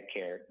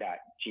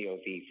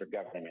Medicare.gov for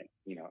government,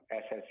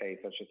 SSA,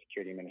 Social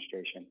Security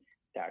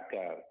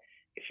Administration.gov.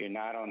 If you're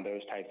not on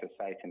those types of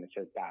sites and it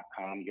says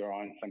 .com, you're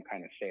on some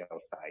kind of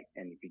sales site.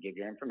 And if you give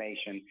your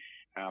information,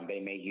 they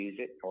may use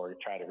it or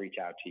try to reach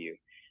out to you.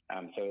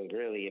 So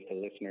really, if the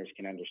listeners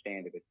can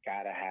understand that it's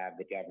got to have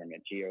the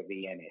government, GOV,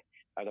 in it.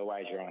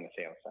 Otherwise, you're on a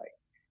sales site.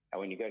 And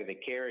when you go to the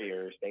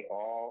carriers, they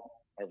all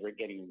are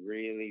getting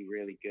really,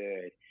 really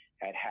good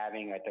at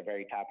having at the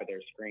very top of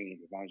their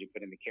screens, as long as you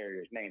put in the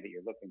carrier's name that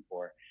you're looking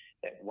for,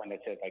 that one that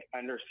says like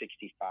under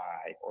 65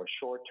 or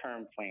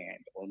short-term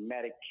plans or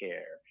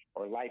Medicare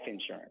or life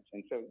insurance.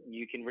 And so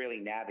you can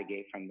really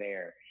navigate from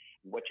there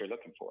what you're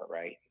looking for,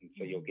 right? And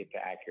so you'll get the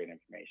accurate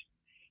information.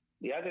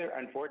 The other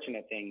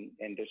unfortunate thing,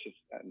 and this is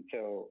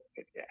until,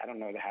 I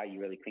don't know how you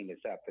really clean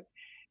this up, but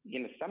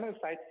some of the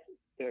sites,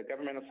 the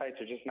governmental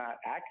sites are just not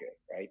accurate,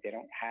 right? They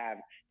don't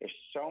have, there's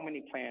so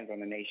many plans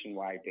on a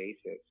nationwide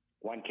basis.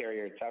 One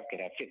carrier itself could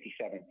have 57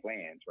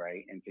 plans,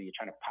 right? And so you're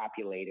trying to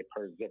populate it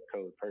per zip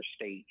code, per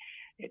state.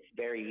 It's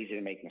very easy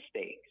to make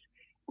mistakes,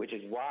 which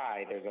is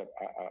why there's a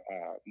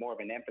more of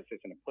an emphasis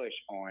and a push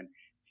on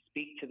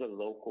speak to the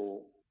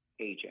local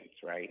agents,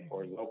 right?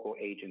 Or local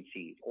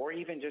agencies, or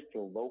even just the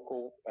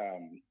local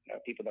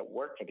people that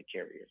work for the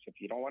carriers. If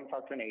you don't want to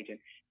talk to an agent,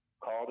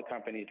 call the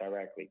companies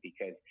directly,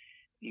 because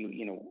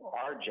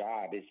our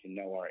job is to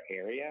know our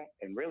area,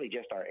 and really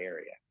just our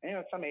area.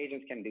 Some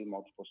agents can do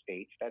multiple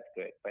states. That's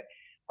good. But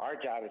our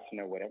job is to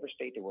know whatever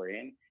state that we're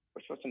in.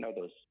 We're supposed to know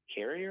those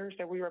carriers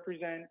that we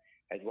represent,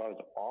 as well as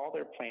all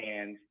their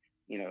plans,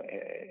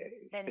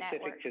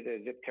 specific to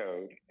the zip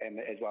code, and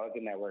as well as the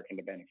network and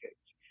the benefits.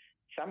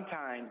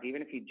 Sometimes,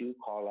 even if you do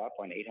call up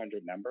on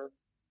 800 number,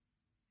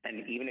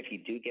 and even if you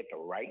do get the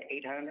right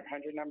 800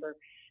 number,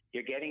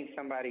 you're getting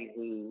somebody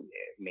who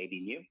may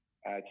be new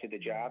to the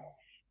job,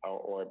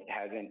 or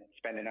hasn't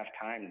spent enough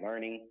time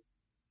learning,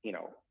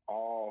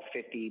 all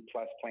 50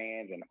 plus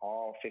plans and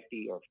all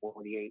 50 or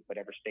 48,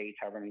 whatever states,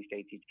 however many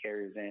states each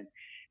carrier's in.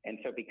 And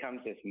so it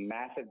becomes this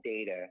massive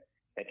data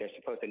that they're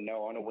supposed to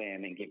know on a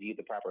whim and give you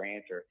the proper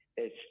answer.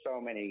 There's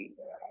so many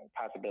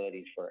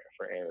possibilities for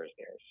errors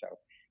there. So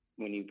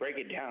when you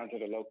break it down to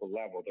the local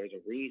level, there's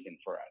a reason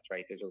for us,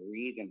 right? There's a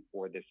reason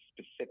for this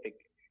specific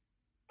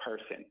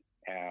person.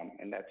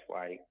 And that's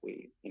why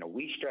we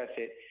stress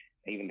it.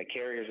 Even the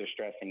carriers are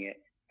stressing it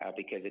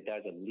because it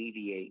does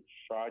alleviate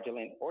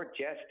fraudulent, or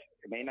just,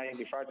 it may not even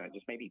be fraudulent,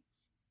 just maybe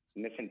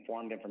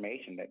misinformed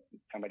information that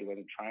somebody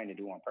wasn't trying to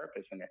do on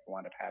purpose and it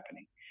wound up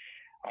happening.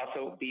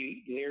 Also,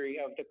 be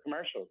leery of the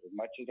commercials. As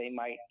much as they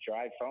might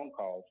drive phone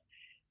calls,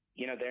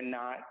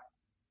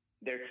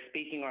 they're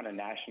speaking on a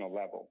national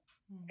level.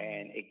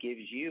 And it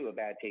gives you a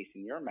bad taste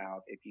in your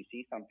mouth if you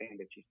see something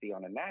that you see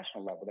on a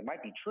national level that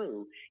might be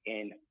true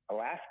in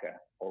Alaska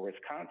or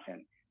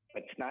Wisconsin,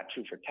 but it's not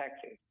true for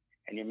Texas.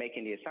 And you're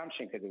making the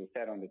assumption because it was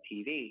said on the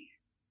TV,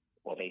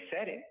 well, they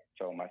said it,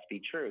 so it must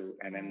be true.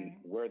 And then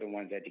we're the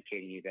ones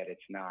educating you that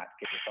it's not,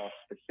 because it's all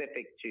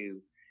specific to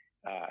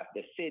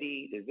the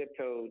city, the zip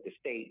code, the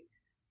state.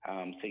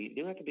 So you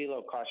do have to be a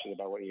little cautious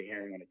about what you're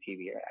hearing on the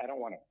TV. I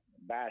don't want to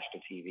bash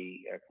the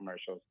TV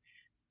commercials,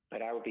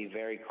 but I would be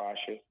very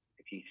cautious.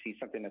 If you see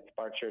something that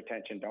sparks your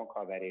attention, don't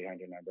call that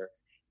 800 number.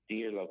 Do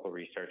your local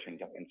research and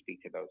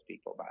speak to those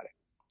people about it.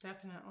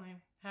 Definitely.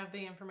 Have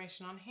the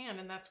information on hand.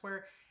 And that's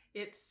where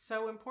it's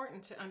so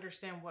important to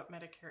understand what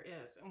Medicare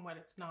is and what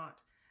it's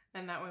not.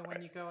 And that way,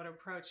 when you go to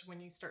approach,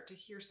 when you start to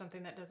hear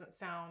something that doesn't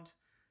sound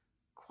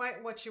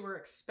quite what you were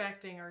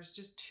expecting or is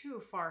just too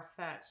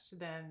far-fetched,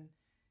 then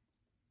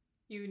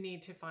you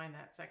need to find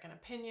that second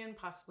opinion,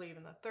 possibly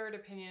even the third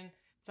opinion.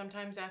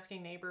 Sometimes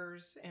asking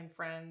neighbors and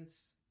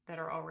friends that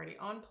are already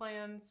on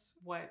plans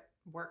what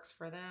works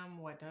for them,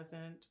 what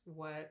doesn't,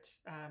 what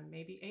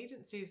maybe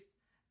agencies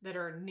that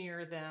are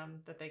near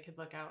them that they could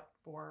look out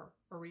for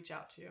or reach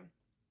out to.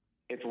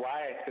 It's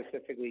why I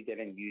specifically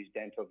didn't use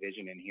dental,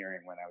 vision, and hearing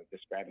when I was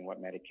describing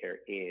what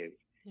Medicare is.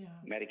 Yeah.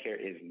 Medicare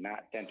is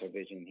not dental,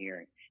 vision, and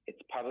hearing.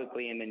 It's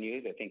publicly in the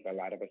news. I think a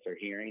lot of us are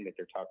hearing that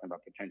they're talking about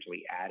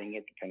potentially adding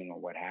it depending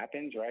on what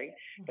happens, right?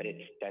 But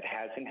that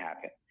hasn't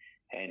happened,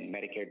 and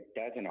Medicare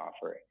doesn't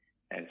offer it.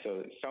 And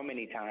so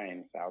many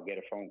times I'll get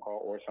a phone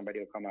call, or somebody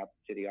will come up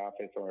to the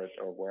office or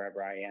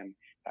wherever I am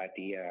at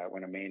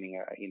when I'm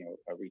manning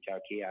a reach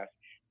out kiosk,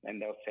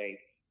 and they'll say,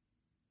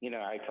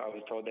 I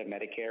was told that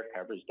Medicare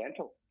covers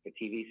dental. The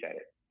TV said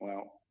it.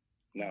 Well,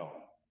 no,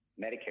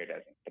 Medicare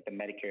doesn't. But the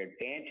Medicare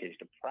Advantage,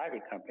 the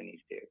private companies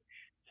do.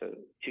 So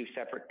two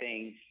separate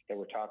things that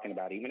we're talking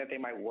about. Even if they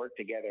might work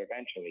together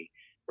eventually,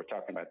 we're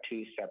talking about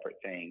two separate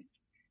things,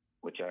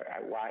 which are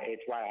why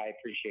I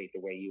appreciate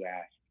the way you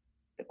asked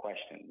the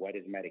question, what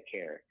is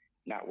Medicare,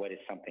 not what is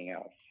something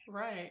else.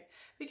 Right.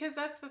 Because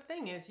that's the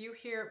thing is you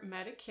hear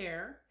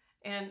Medicare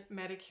and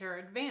Medicare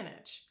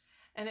Advantage.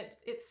 And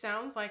it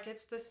sounds like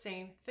it's the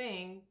same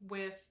thing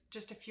with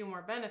just a few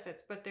more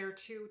benefits, but they're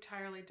two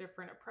entirely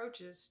different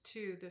approaches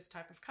to this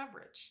type of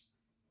coverage.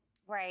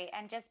 Right.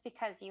 And just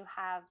because you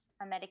have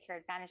a Medicare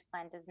Advantage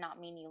plan does not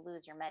mean you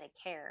lose your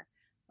Medicare.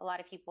 A lot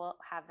of people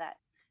have that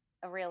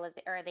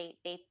or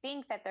they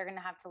think that they're going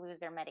to have to lose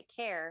their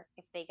Medicare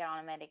if they get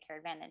on a Medicare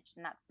Advantage,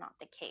 and that's not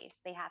the case.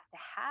 They have to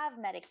have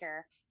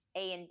Medicare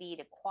A and B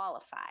to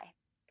qualify.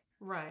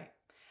 Right.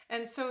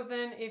 And so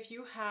then if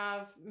you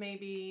have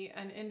maybe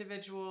an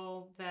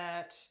individual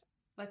that,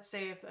 let's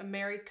say if a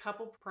married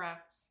couple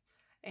perhaps,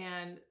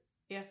 and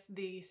if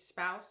the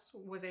spouse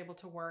was able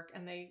to work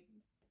and they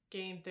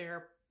gained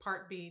their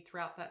Part B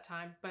throughout that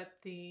time, but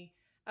the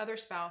other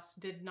spouse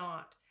did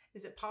not,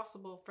 is it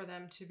possible for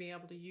them to be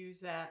able to use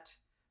that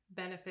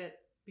benefit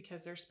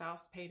because their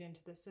spouse paid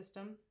into the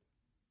system?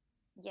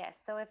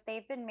 Yes. So if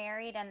they've been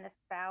married and the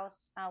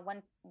spouse,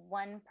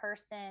 one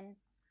person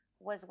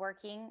was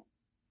working,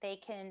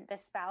 the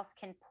spouse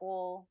can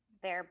pool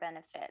their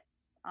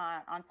benefits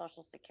on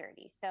Social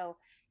Security. So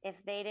if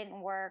they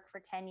didn't work for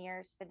 10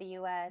 years for the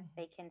U.S.,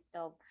 they can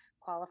still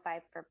qualify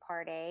for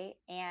Part A,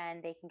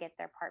 and they can get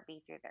their Part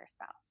B through their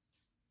spouse.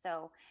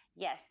 So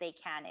yes, they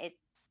can.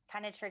 It's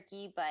kind of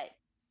tricky, but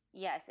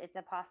yes, it's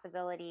a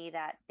possibility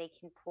that they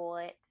can pull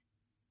it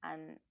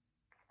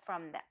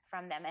from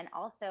them, and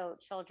also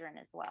children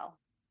as well.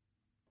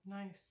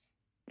 Nice.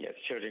 Yes,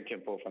 children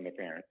can pull from the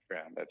parents.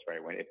 That's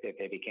right. If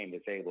they became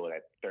disabled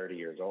at 30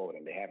 years old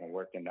and they haven't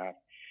worked enough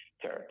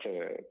to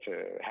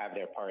have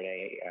their Part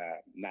A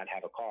not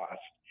have a cost,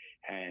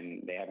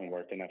 and they haven't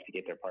worked enough to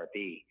get their Part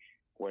B,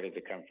 where does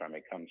it come from?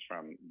 It comes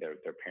from their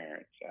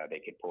parents. They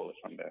could pull it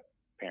from the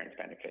parents'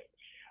 benefit.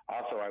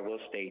 Also, I will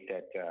state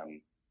that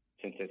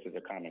since this is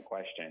a common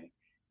question,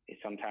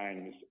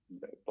 sometimes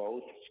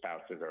both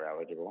spouses are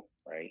eligible,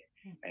 right?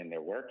 And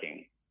they're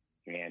working,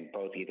 and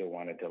both either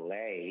want to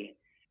delay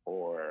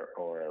or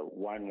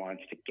one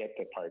wants to get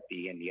the Part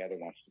B and the other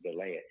wants to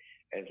delay it.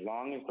 As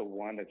long as the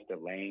one that's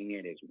delaying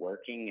it is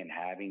working and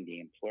having the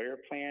employer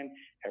plan,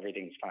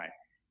 everything's fine.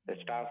 The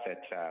spouse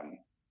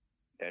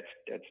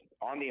that's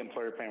on the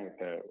employer plan with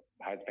the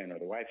husband or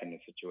the wife in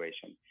this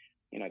situation,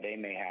 they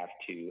may have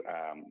to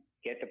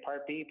get the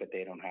Part B, but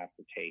they don't have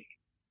to take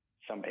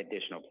some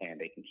additional plan.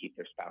 They can keep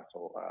their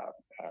spousal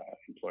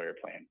employer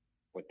plan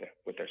with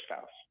their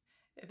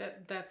spouse.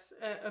 That's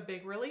a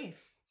big relief.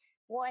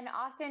 Well, and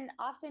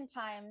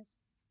oftentimes,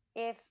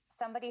 if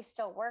somebody's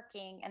still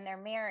working and they're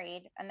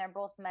married and they're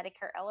both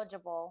Medicare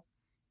eligible,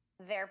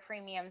 their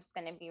premium's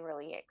going to be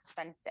really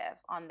expensive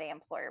on the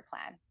employer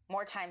plan,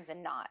 more times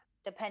than not,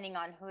 depending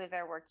on who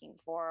they're working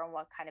for and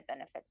what kind of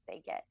benefits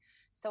they get.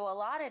 So a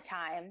lot of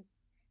times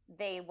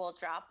they will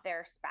drop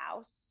their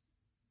spouse,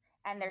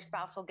 and their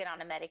spouse will get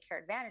on a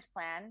Medicare Advantage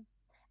plan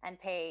and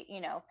pay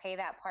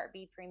that Part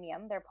B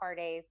premium. Their Part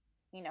A's,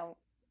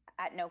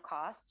 at no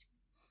cost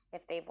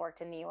if they've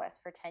worked in the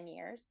U.S. for 10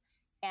 years.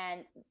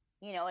 And,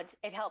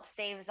 it helps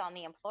saves on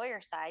the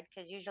employer side,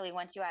 because usually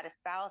once you add a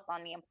spouse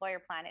on the employer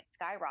plan, it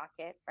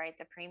skyrockets, right?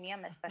 The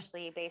premium,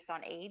 especially based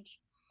on age.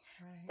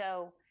 Right.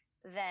 So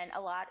then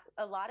a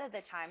lot of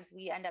the times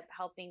we end up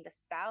helping the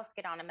spouse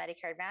get on a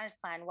Medicare Advantage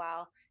plan,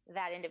 while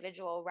that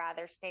individual will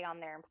rather stay on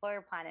their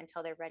employer plan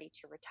until they're ready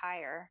to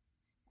retire.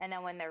 And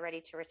then when they're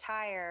ready to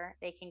retire,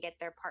 they can get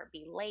their Part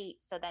B late.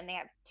 So then they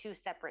have two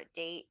separate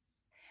dates.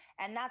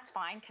 And that's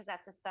fine, because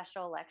that's a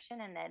special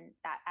election. And then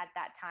at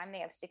that time, they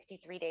have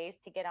 63 days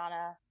to get on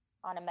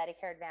a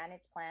Medicare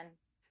Advantage plan.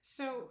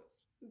 So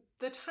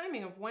the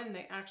timing of when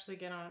they actually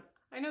get on,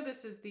 I know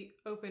this is the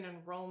open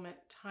enrollment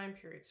time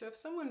period. So if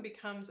someone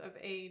becomes of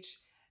age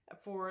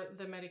for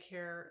the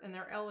Medicare and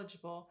they're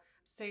eligible,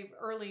 say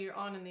early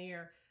on in the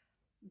year,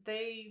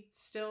 they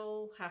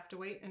still have to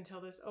wait until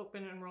this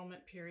open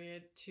enrollment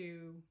period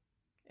to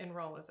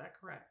enroll. Is that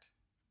correct?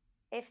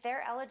 If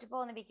they're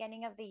eligible in the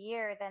beginning of the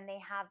year, then they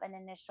have an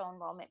initial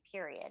enrollment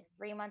period,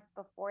 3 months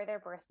before their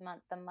birth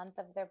month, the month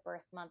of their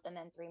birth month, and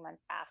then 3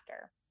 months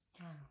after.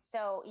 Oh.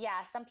 So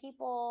yeah, some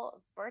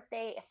people's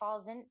birthday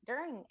falls in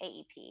during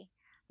AEP,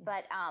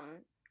 but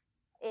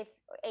if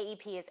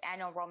AEP is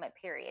annual enrollment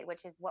period,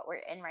 which is what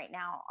we're in right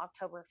now,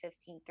 October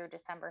 15th through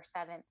December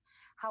 7th.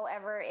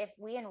 However, if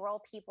we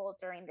enroll people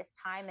during this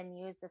time and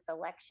use this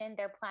election,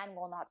 their plan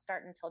will not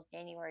start until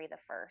January the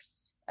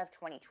 1st of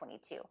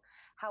 2022.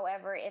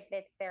 However, if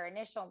it's their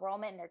initial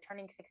enrollment and they're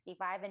turning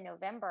 65 in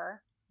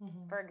November,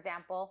 for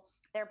example,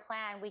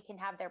 we can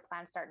have their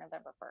plan start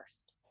November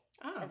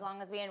 1st, as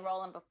long as we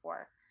enroll them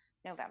before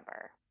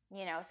November.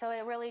 So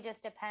it really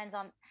just depends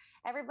on,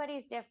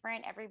 everybody's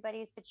different.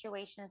 Everybody's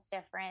situation is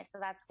different. So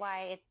that's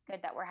why it's good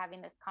that we're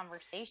having this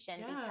conversation,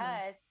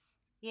 because,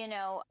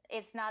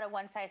 it's not a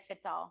one size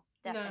fits all.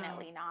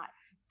 Definitely not.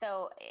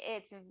 So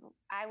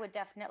I would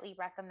definitely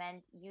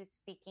recommend you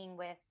speaking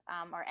with,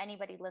 or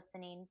anybody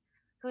listening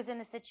who's in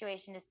the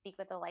situation, to speak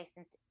with a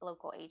licensed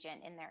local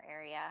agent in their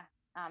area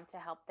to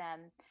help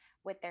them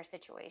with their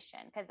situation.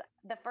 Because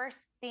the first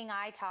thing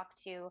I talk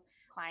to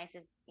clients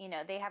is,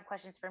 they have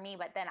questions for me,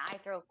 but then I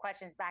throw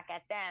questions back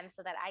at them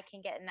so that I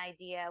can get an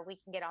idea. We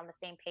can get on the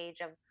same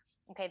page of,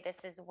 okay, this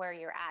is where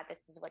you're at, this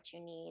is what you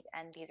need,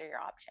 and these are your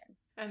options.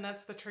 And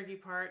that's the tricky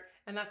part.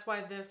 And that's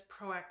why this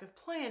proactive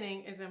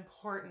planning is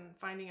important,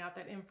 finding out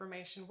that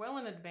information well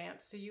in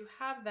advance, so you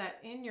have that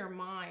in your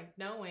mind,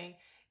 knowing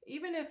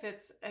even if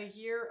it's a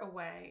year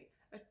away,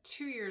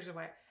 2 years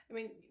away, I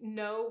mean,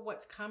 know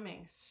what's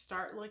coming.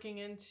 Start looking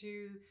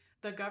into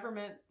the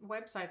government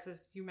websites,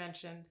 as you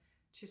mentioned,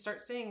 to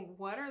start seeing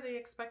what are the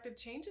expected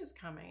changes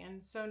coming.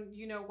 And so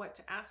you know what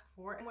to ask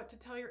for and what to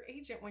tell your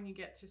agent when you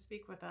get to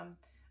speak with them.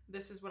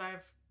 This is what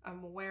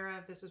I'm aware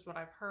of. This is what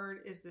I've heard.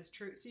 Is this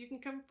true? So you can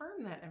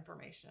confirm that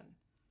information.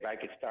 If I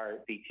could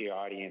speak to your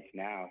audience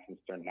now, since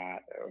they're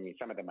not, I mean,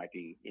 some of them might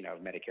be,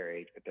 Medicare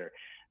age, but they're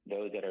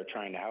those that are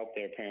trying to help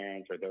their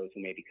parents or those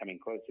who may be coming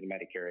close to the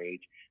Medicare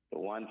age. The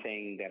one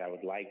thing that I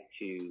would like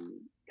to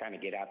kind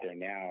of get out there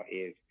now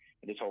is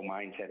this whole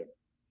mindset of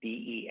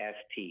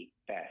BEST,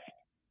 best.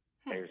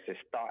 There's this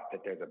thought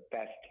that there's a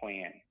best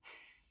plan.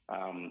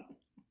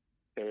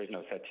 There is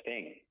no such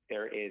thing.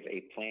 There is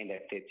a plan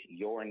that fits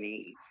your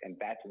needs, and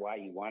that's why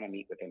you want to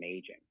meet with an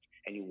agent.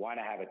 And you want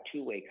to have a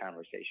two-way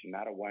conversation,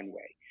 not a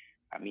one-way.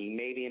 I mean,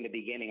 maybe in the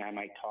beginning, I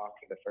might talk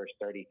for the first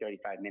 30,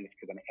 35 minutes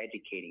because I'm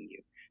educating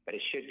you. But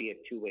it should be a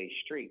two-way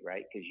street,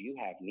 right? Because you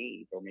have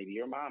needs, or maybe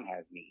your mom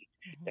has needs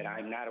that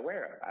I'm not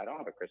aware of. I don't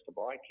have a crystal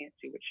ball. I can't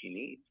see what she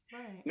needs.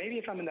 Right.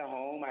 Maybe if I'm in the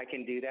home, I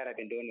can do that. I've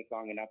been doing this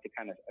long enough to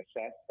kind of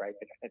assess, right?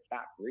 But it's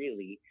not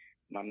really,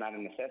 I'm not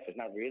an assessor.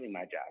 It's not really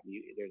my job.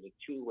 There's a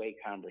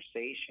two-way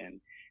conversation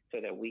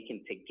so that we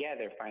can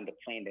together find a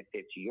plan that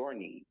fits your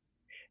needs.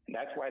 And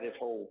that's why this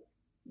whole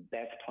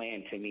best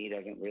plan to me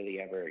doesn't really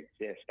ever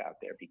exist out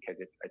there, because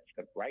it's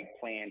the right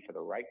plan for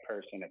the right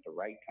person at the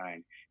right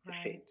time to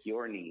fit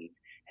your needs.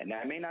 And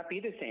that may not be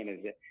the same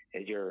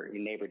as your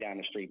neighbor down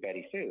the street,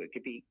 Betty Sue. It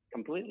could be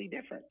completely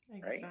different,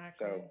 right?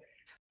 So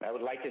I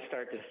would like to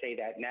start to say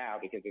that now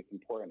because it's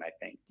important, I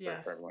think,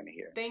 for everyone to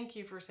hear. Thank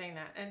you for saying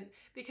that. And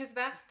because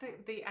that's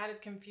the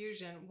added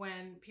confusion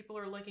when people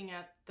are looking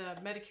at the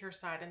Medicare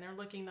side and they're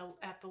looking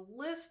at the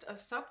list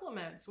of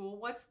supplements. Well,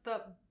 what's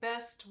the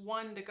best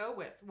one to go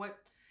with?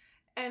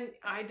 And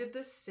I did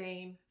the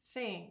same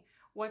thing.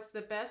 What's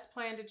the best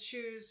plan to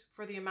choose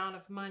for the amount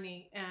of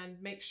money,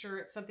 and make sure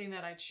it's something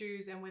that I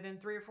choose, and within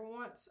 3 or 4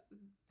 months,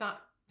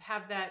 not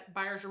have that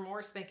buyer's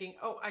remorse thinking,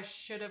 oh, I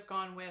should have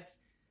gone with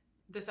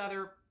this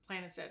other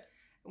plan instead.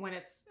 When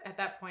it's at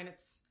that point,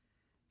 it's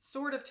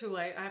sort of too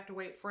late. I have to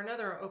wait for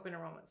another open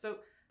enrollment. So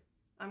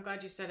I'm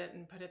glad you said it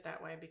and put it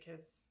that way,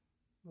 because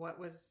what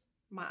was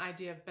my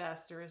idea of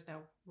best, there is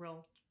no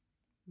real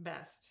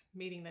best.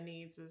 Meeting the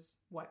needs is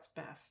what's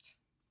best.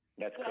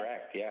 That's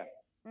correct. Yeah.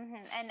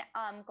 Mm-hmm.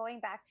 And going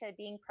back to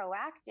being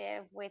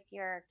proactive with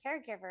your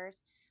caregivers,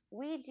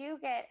 we do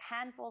get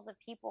handfuls of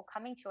people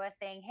coming to us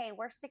saying, hey,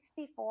 we're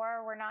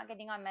 64, we're not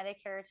getting on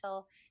Medicare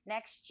till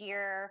next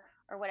year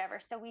or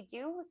whatever. So we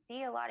do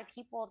see a lot of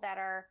people that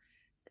are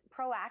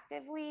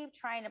proactively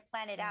trying to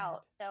plan it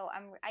out. So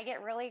I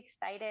get really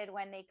excited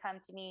when they come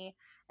to me,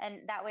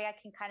 and that way I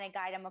can kind of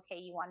guide them. Okay,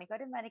 you want to go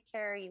to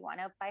Medicare, you want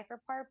to apply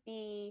for Part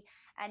B,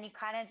 and you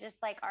kind of just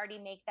like already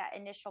make that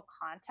initial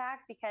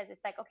contact, because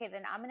it's like, okay,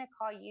 then I'm going to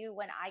call you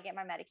when I get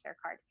my Medicare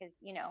card, because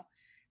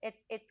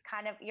it's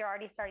kind of, you're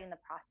already starting the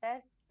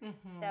process.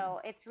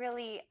 So it's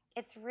really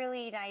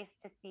nice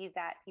to see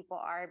that people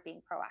are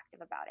being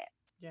proactive about it.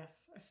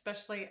 Yes,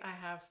 especially I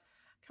have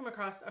come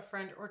across a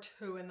friend or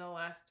two in the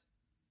last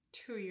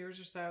 2 years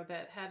or so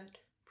that had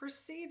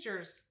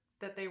procedures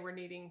that they were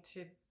needing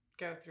to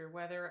go through,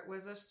 whether it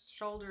was a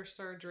shoulder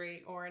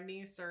surgery or a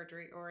knee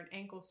surgery or an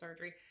ankle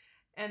surgery.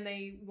 And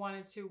they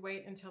wanted to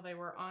wait until they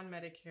were on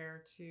Medicare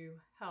to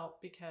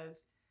help,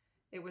 because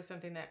it was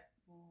something that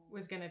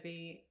was going to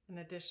be an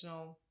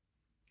additional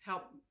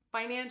help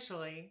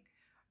financially,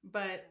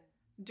 but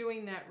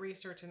doing that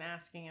research and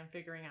asking and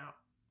figuring out,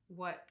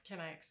 what can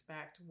I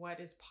expect? What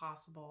is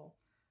possible?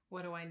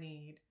 What do I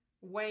need?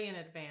 Way in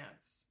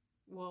advance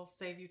will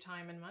save you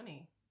time and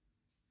money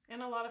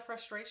and a lot of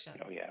frustration.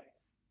 Oh, yeah.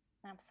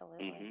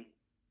 Absolutely.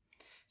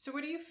 So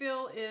what do you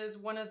feel is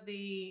one of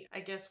the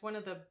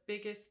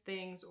biggest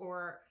things,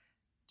 or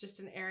just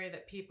an area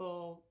that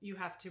you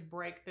have to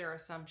break their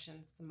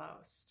assumptions the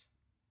most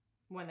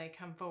when they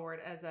come forward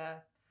as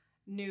a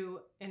new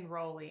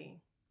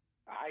enrollee?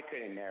 I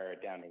couldn't narrow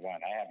it down to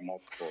one. I have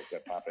multiples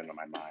that pop into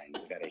my mind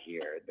that I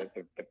hear.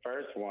 The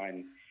first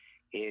one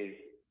is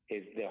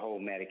the whole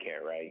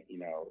Medicare, right?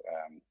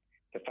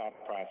 The thought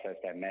process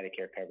that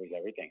Medicare covers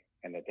everything,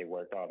 and that they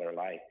worked all their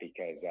life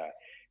because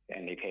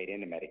and they paid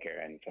into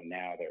Medicare, and so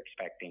now they're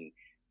expecting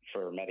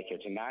for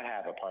Medicare to not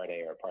have a Part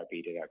A or Part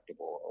B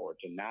deductible, or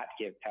to not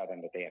tell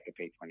them that they have to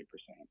pay 20%.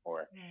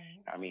 Or,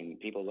 I mean,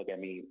 people look at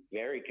me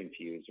very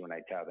confused when I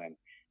tell them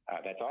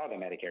that's all the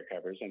Medicare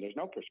covers, and there's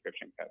no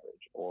prescription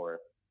coverage, or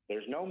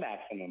there's no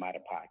maximum out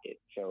of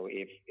pocket. So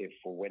if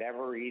for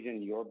whatever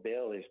reason your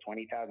bill is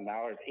 $20,000,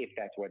 if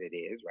that's what it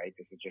is, right?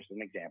 This is just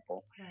an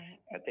example.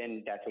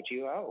 Then that's what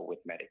you owe with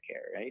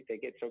Medicare, right? They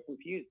get so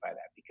confused by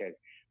that, because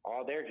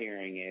all they're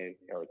hearing is,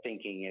 or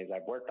thinking is,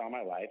 I've worked all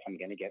my life, I'm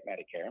going to get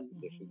Medicare.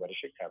 This is what it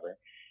should cover.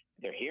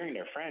 They're hearing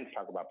their friends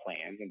talk about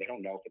plans, and they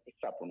don't know if it's a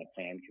supplement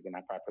plan because they're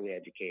not properly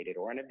educated,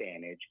 or an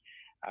advantage.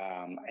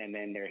 And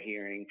then they're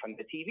hearing from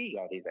the TV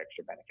all these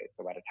extra benefits.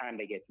 So by the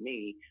time they get to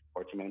me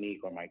or to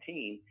Monique or my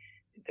team,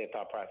 the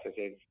thought process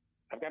is,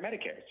 I've got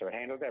Medicare, so it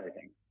handles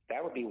everything.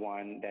 that would be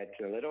one that's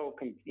a little,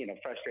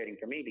 frustrating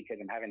for me because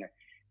I'm having to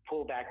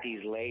pull back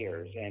these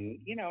layers. And,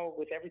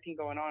 with everything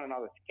going on and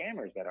all the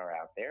scammers that are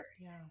out there,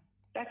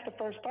 that's the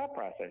first thought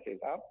process is,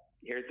 oh,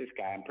 here's this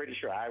guy. I'm pretty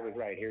sure I was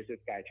right. Here's this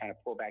guy trying to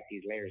pull back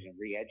these layers and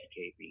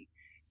re-educate me.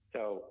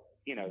 So,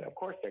 of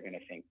course they're going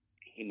to think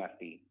he must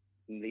be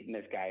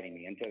misguiding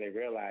me until they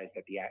realize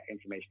that the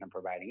information I'm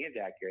providing is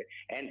accurate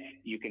and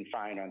you can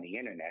find on the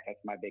internet.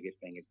 That's my biggest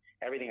thing is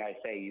everything I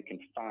say you can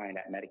find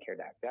at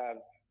Medicare.gov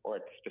or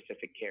at the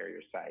specific carrier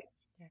site.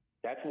 Yeah.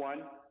 That's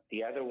one.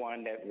 The other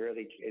one that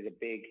really is a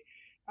big,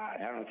 I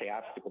don't want to say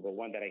obstacle, but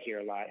one that I hear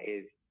a lot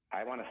is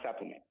I want a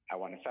supplement. I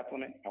want a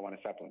supplement. I want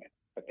a supplement.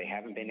 But they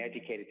haven't been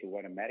educated to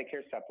what a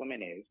Medicare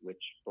supplement is,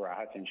 which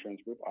Barajas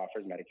Insurance Group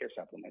offers Medicare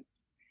supplements.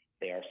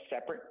 They are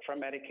separate from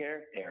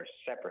Medicare. They are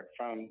separate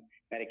from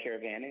Medicare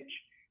Advantage.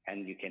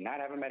 And you cannot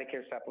have a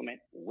Medicare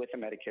supplement with a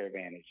Medicare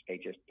Advantage. They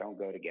just don't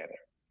go together.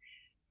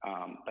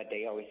 But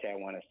they always say, I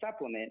want a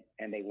supplement,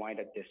 and they wind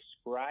up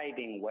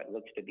describing what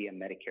looks to be a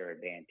Medicare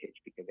Advantage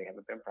because they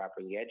haven't been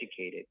properly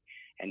educated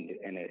and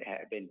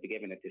have been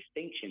given a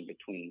distinction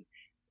between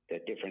the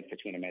difference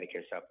between a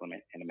Medicare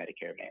supplement and a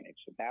Medicare Advantage.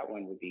 So that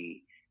one would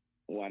be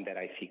one that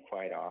I see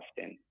quite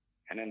often.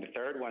 And then the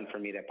third one for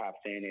me that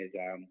pops in is,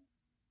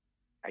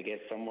 I guess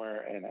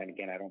somewhere, and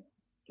again, I don't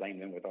blame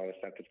them with all the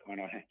stuff that's going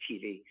on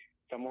TV,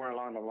 somewhere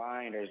along the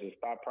line, there's this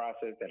thought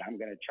process that I'm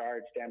going to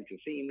charge them to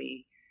see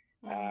me,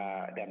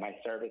 that my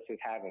services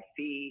have a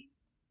fee,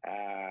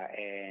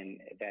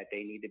 and that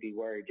they need to be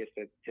worried just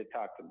to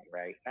talk to me,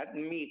 right? Not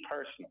me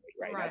personally,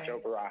 right? Not Joe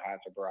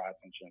Barajas or Barajas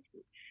Insurance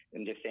Group.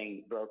 I'm just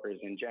saying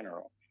brokers in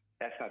general.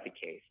 That's not the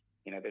case.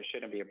 There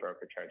shouldn't be a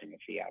broker charging a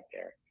fee out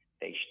there.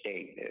 They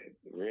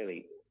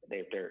really,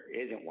 if there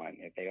isn't one,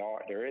 if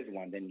there is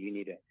one, then you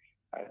need to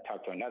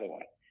talk to another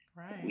one.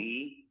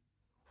 Right.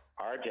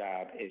 Our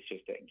job is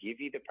just to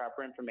give you the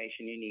proper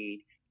information you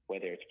need,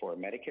 whether it's for a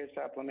Medicare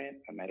supplement,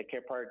 a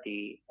Medicare Part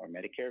D, or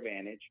Medicare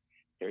Advantage.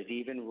 There's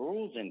even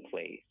rules in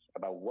place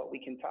about what we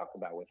can talk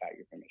about without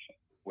your permission.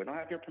 We don't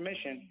have your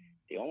permission.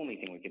 The only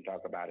thing we can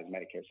talk about is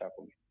Medicare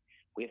supplement.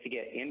 We have to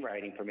get in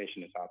writing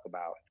permission to talk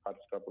about, it's called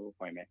the scope of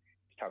appointment,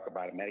 to talk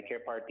about a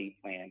Medicare Part D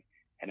plan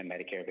and a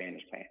Medicare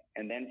Advantage plan.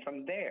 And then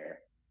from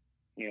there,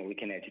 we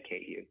can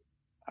educate you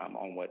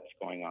on what's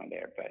going on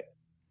there.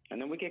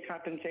 And then we get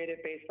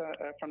compensated based on,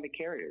 from the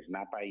carriers,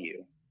 not by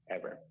you,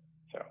 ever.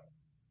 So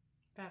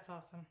that's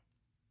awesome.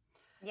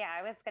 Yeah,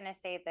 I was going to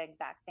say the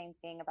exact same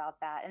thing about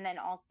that. And then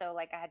also,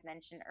 like I had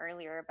mentioned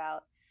earlier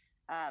about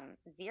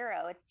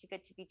zero, it's too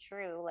good to be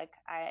true. Like,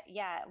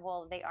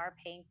 they are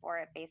paying for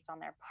it based on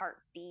their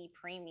Part B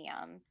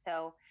premium.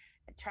 So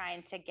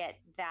trying to get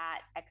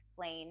that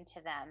explained to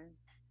them,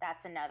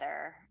 that's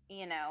another,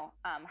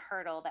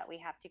 hurdle that we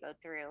have to go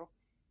through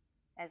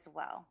as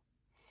well.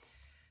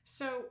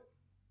 So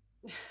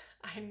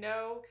I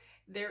know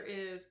there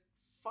is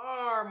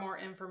far more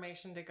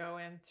information to go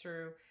in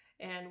through,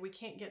 and we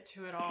can't get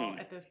to it all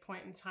at this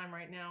point in time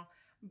right now,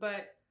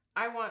 but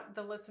I want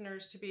the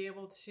listeners to be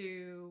able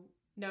to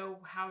know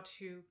how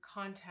to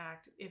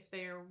contact if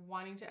they're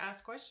wanting to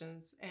ask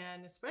questions,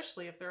 and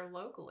especially if they're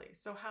locally.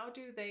 So how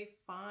do they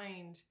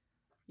find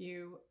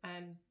you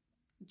and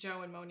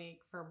Joe and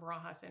Monique for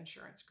Barajas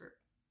Insurance Group?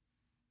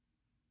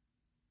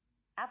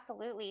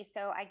 Absolutely.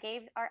 So I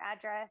gave our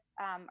address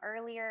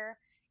earlier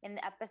in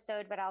the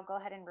episode, but I'll go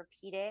ahead and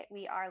repeat it.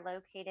 We are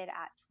located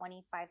at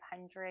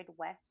 2500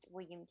 West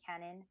William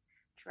Cannon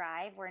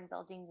Drive. We're in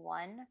Building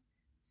 1,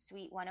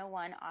 Suite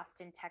 101,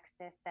 Austin,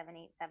 Texas,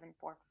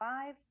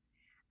 78745.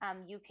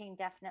 You can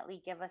definitely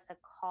give us a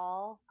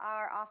call.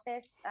 Our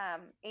office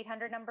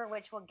 800 number,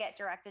 which will get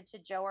directed to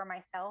Joe or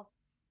myself,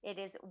 it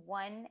is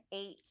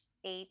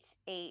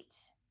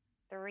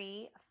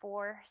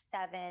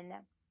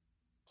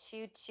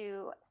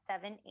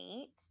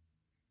 1-888-347-2278.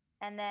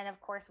 And then, of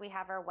course, we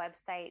have our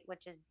website,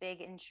 which is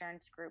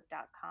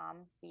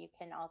biginsurancegroup.com. So you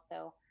can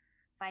also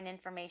find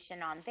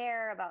information on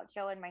there about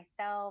Joe and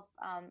myself.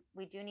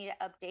 We do need to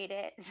update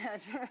it. So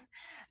it's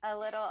a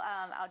little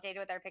outdated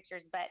with our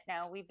pictures, but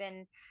no,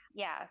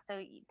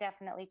 so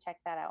definitely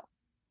check that out.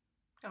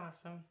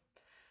 Awesome.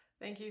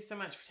 Thank you so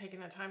much for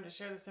taking the time to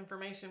share this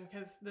information,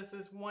 because this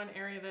is one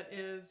area that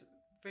is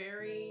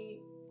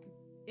very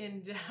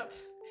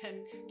in-depth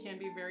and can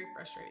be very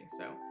frustrating.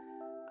 So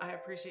I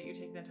appreciate you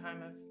taking the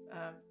time of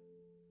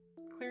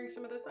clearing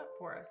some of this up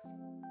for us.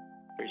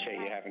 Appreciate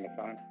you having us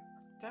on.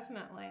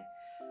 Definitely.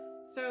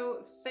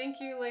 So thank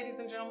you, ladies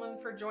and gentlemen,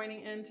 for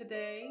joining in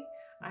today.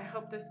 I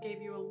hope this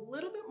gave you a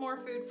little bit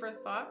more food for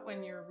thought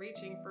when you're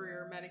reaching for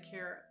your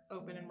Medicare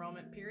open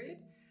enrollment period.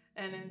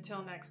 And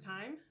until next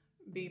time,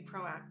 be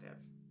proactive.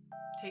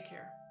 Take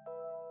care.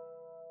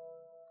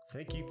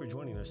 Thank you for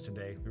joining us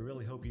today. We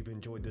really hope you've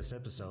enjoyed this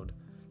episode.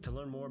 To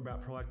learn more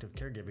about proactive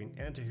caregiving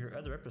and to hear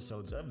other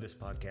episodes of this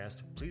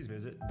podcast, please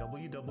visit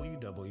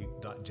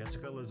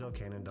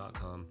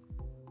www.jessicalazelcannon.com.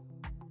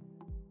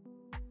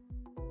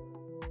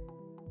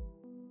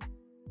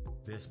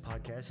 This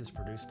podcast is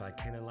produced by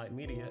Cannon Light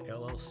Media,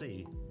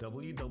 LLC,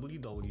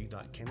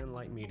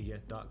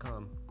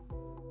 www.cannonlightmedia.com.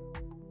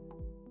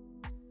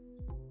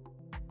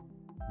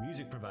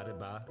 Music provided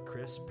by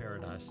Chris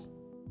Paradise.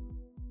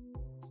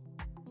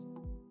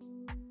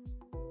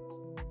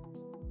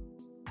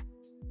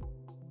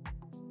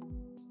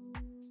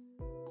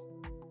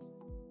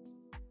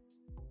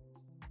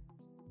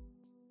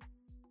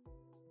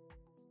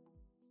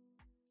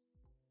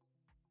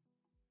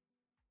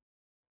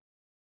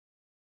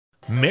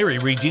 Mary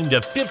redeemed a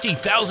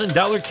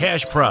 $50,000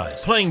 cash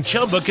prize playing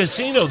Chumba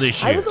Casino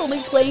this year. I was only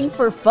playing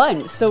for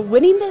fun, so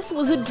winning this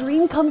was a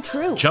dream come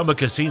true. Chumba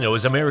Casino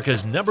is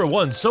America's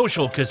 #1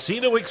 social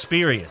casino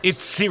experience. It's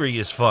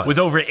serious fun. With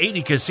over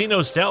 80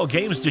 casino-style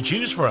games to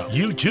choose from,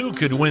 you too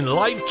could win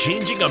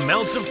life-changing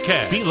amounts of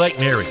cash. Be like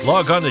Mary.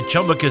 Log on to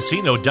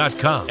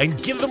ChumbaCasino.com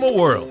and give them a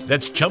whirl.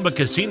 That's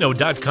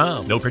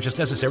ChumbaCasino.com. No purchase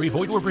necessary.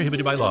 Void where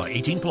prohibited by law.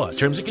 18+.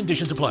 Terms and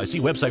conditions apply. See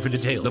website for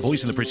details. The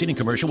voice in the preceding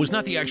commercial was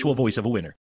not the actual voice of a winner.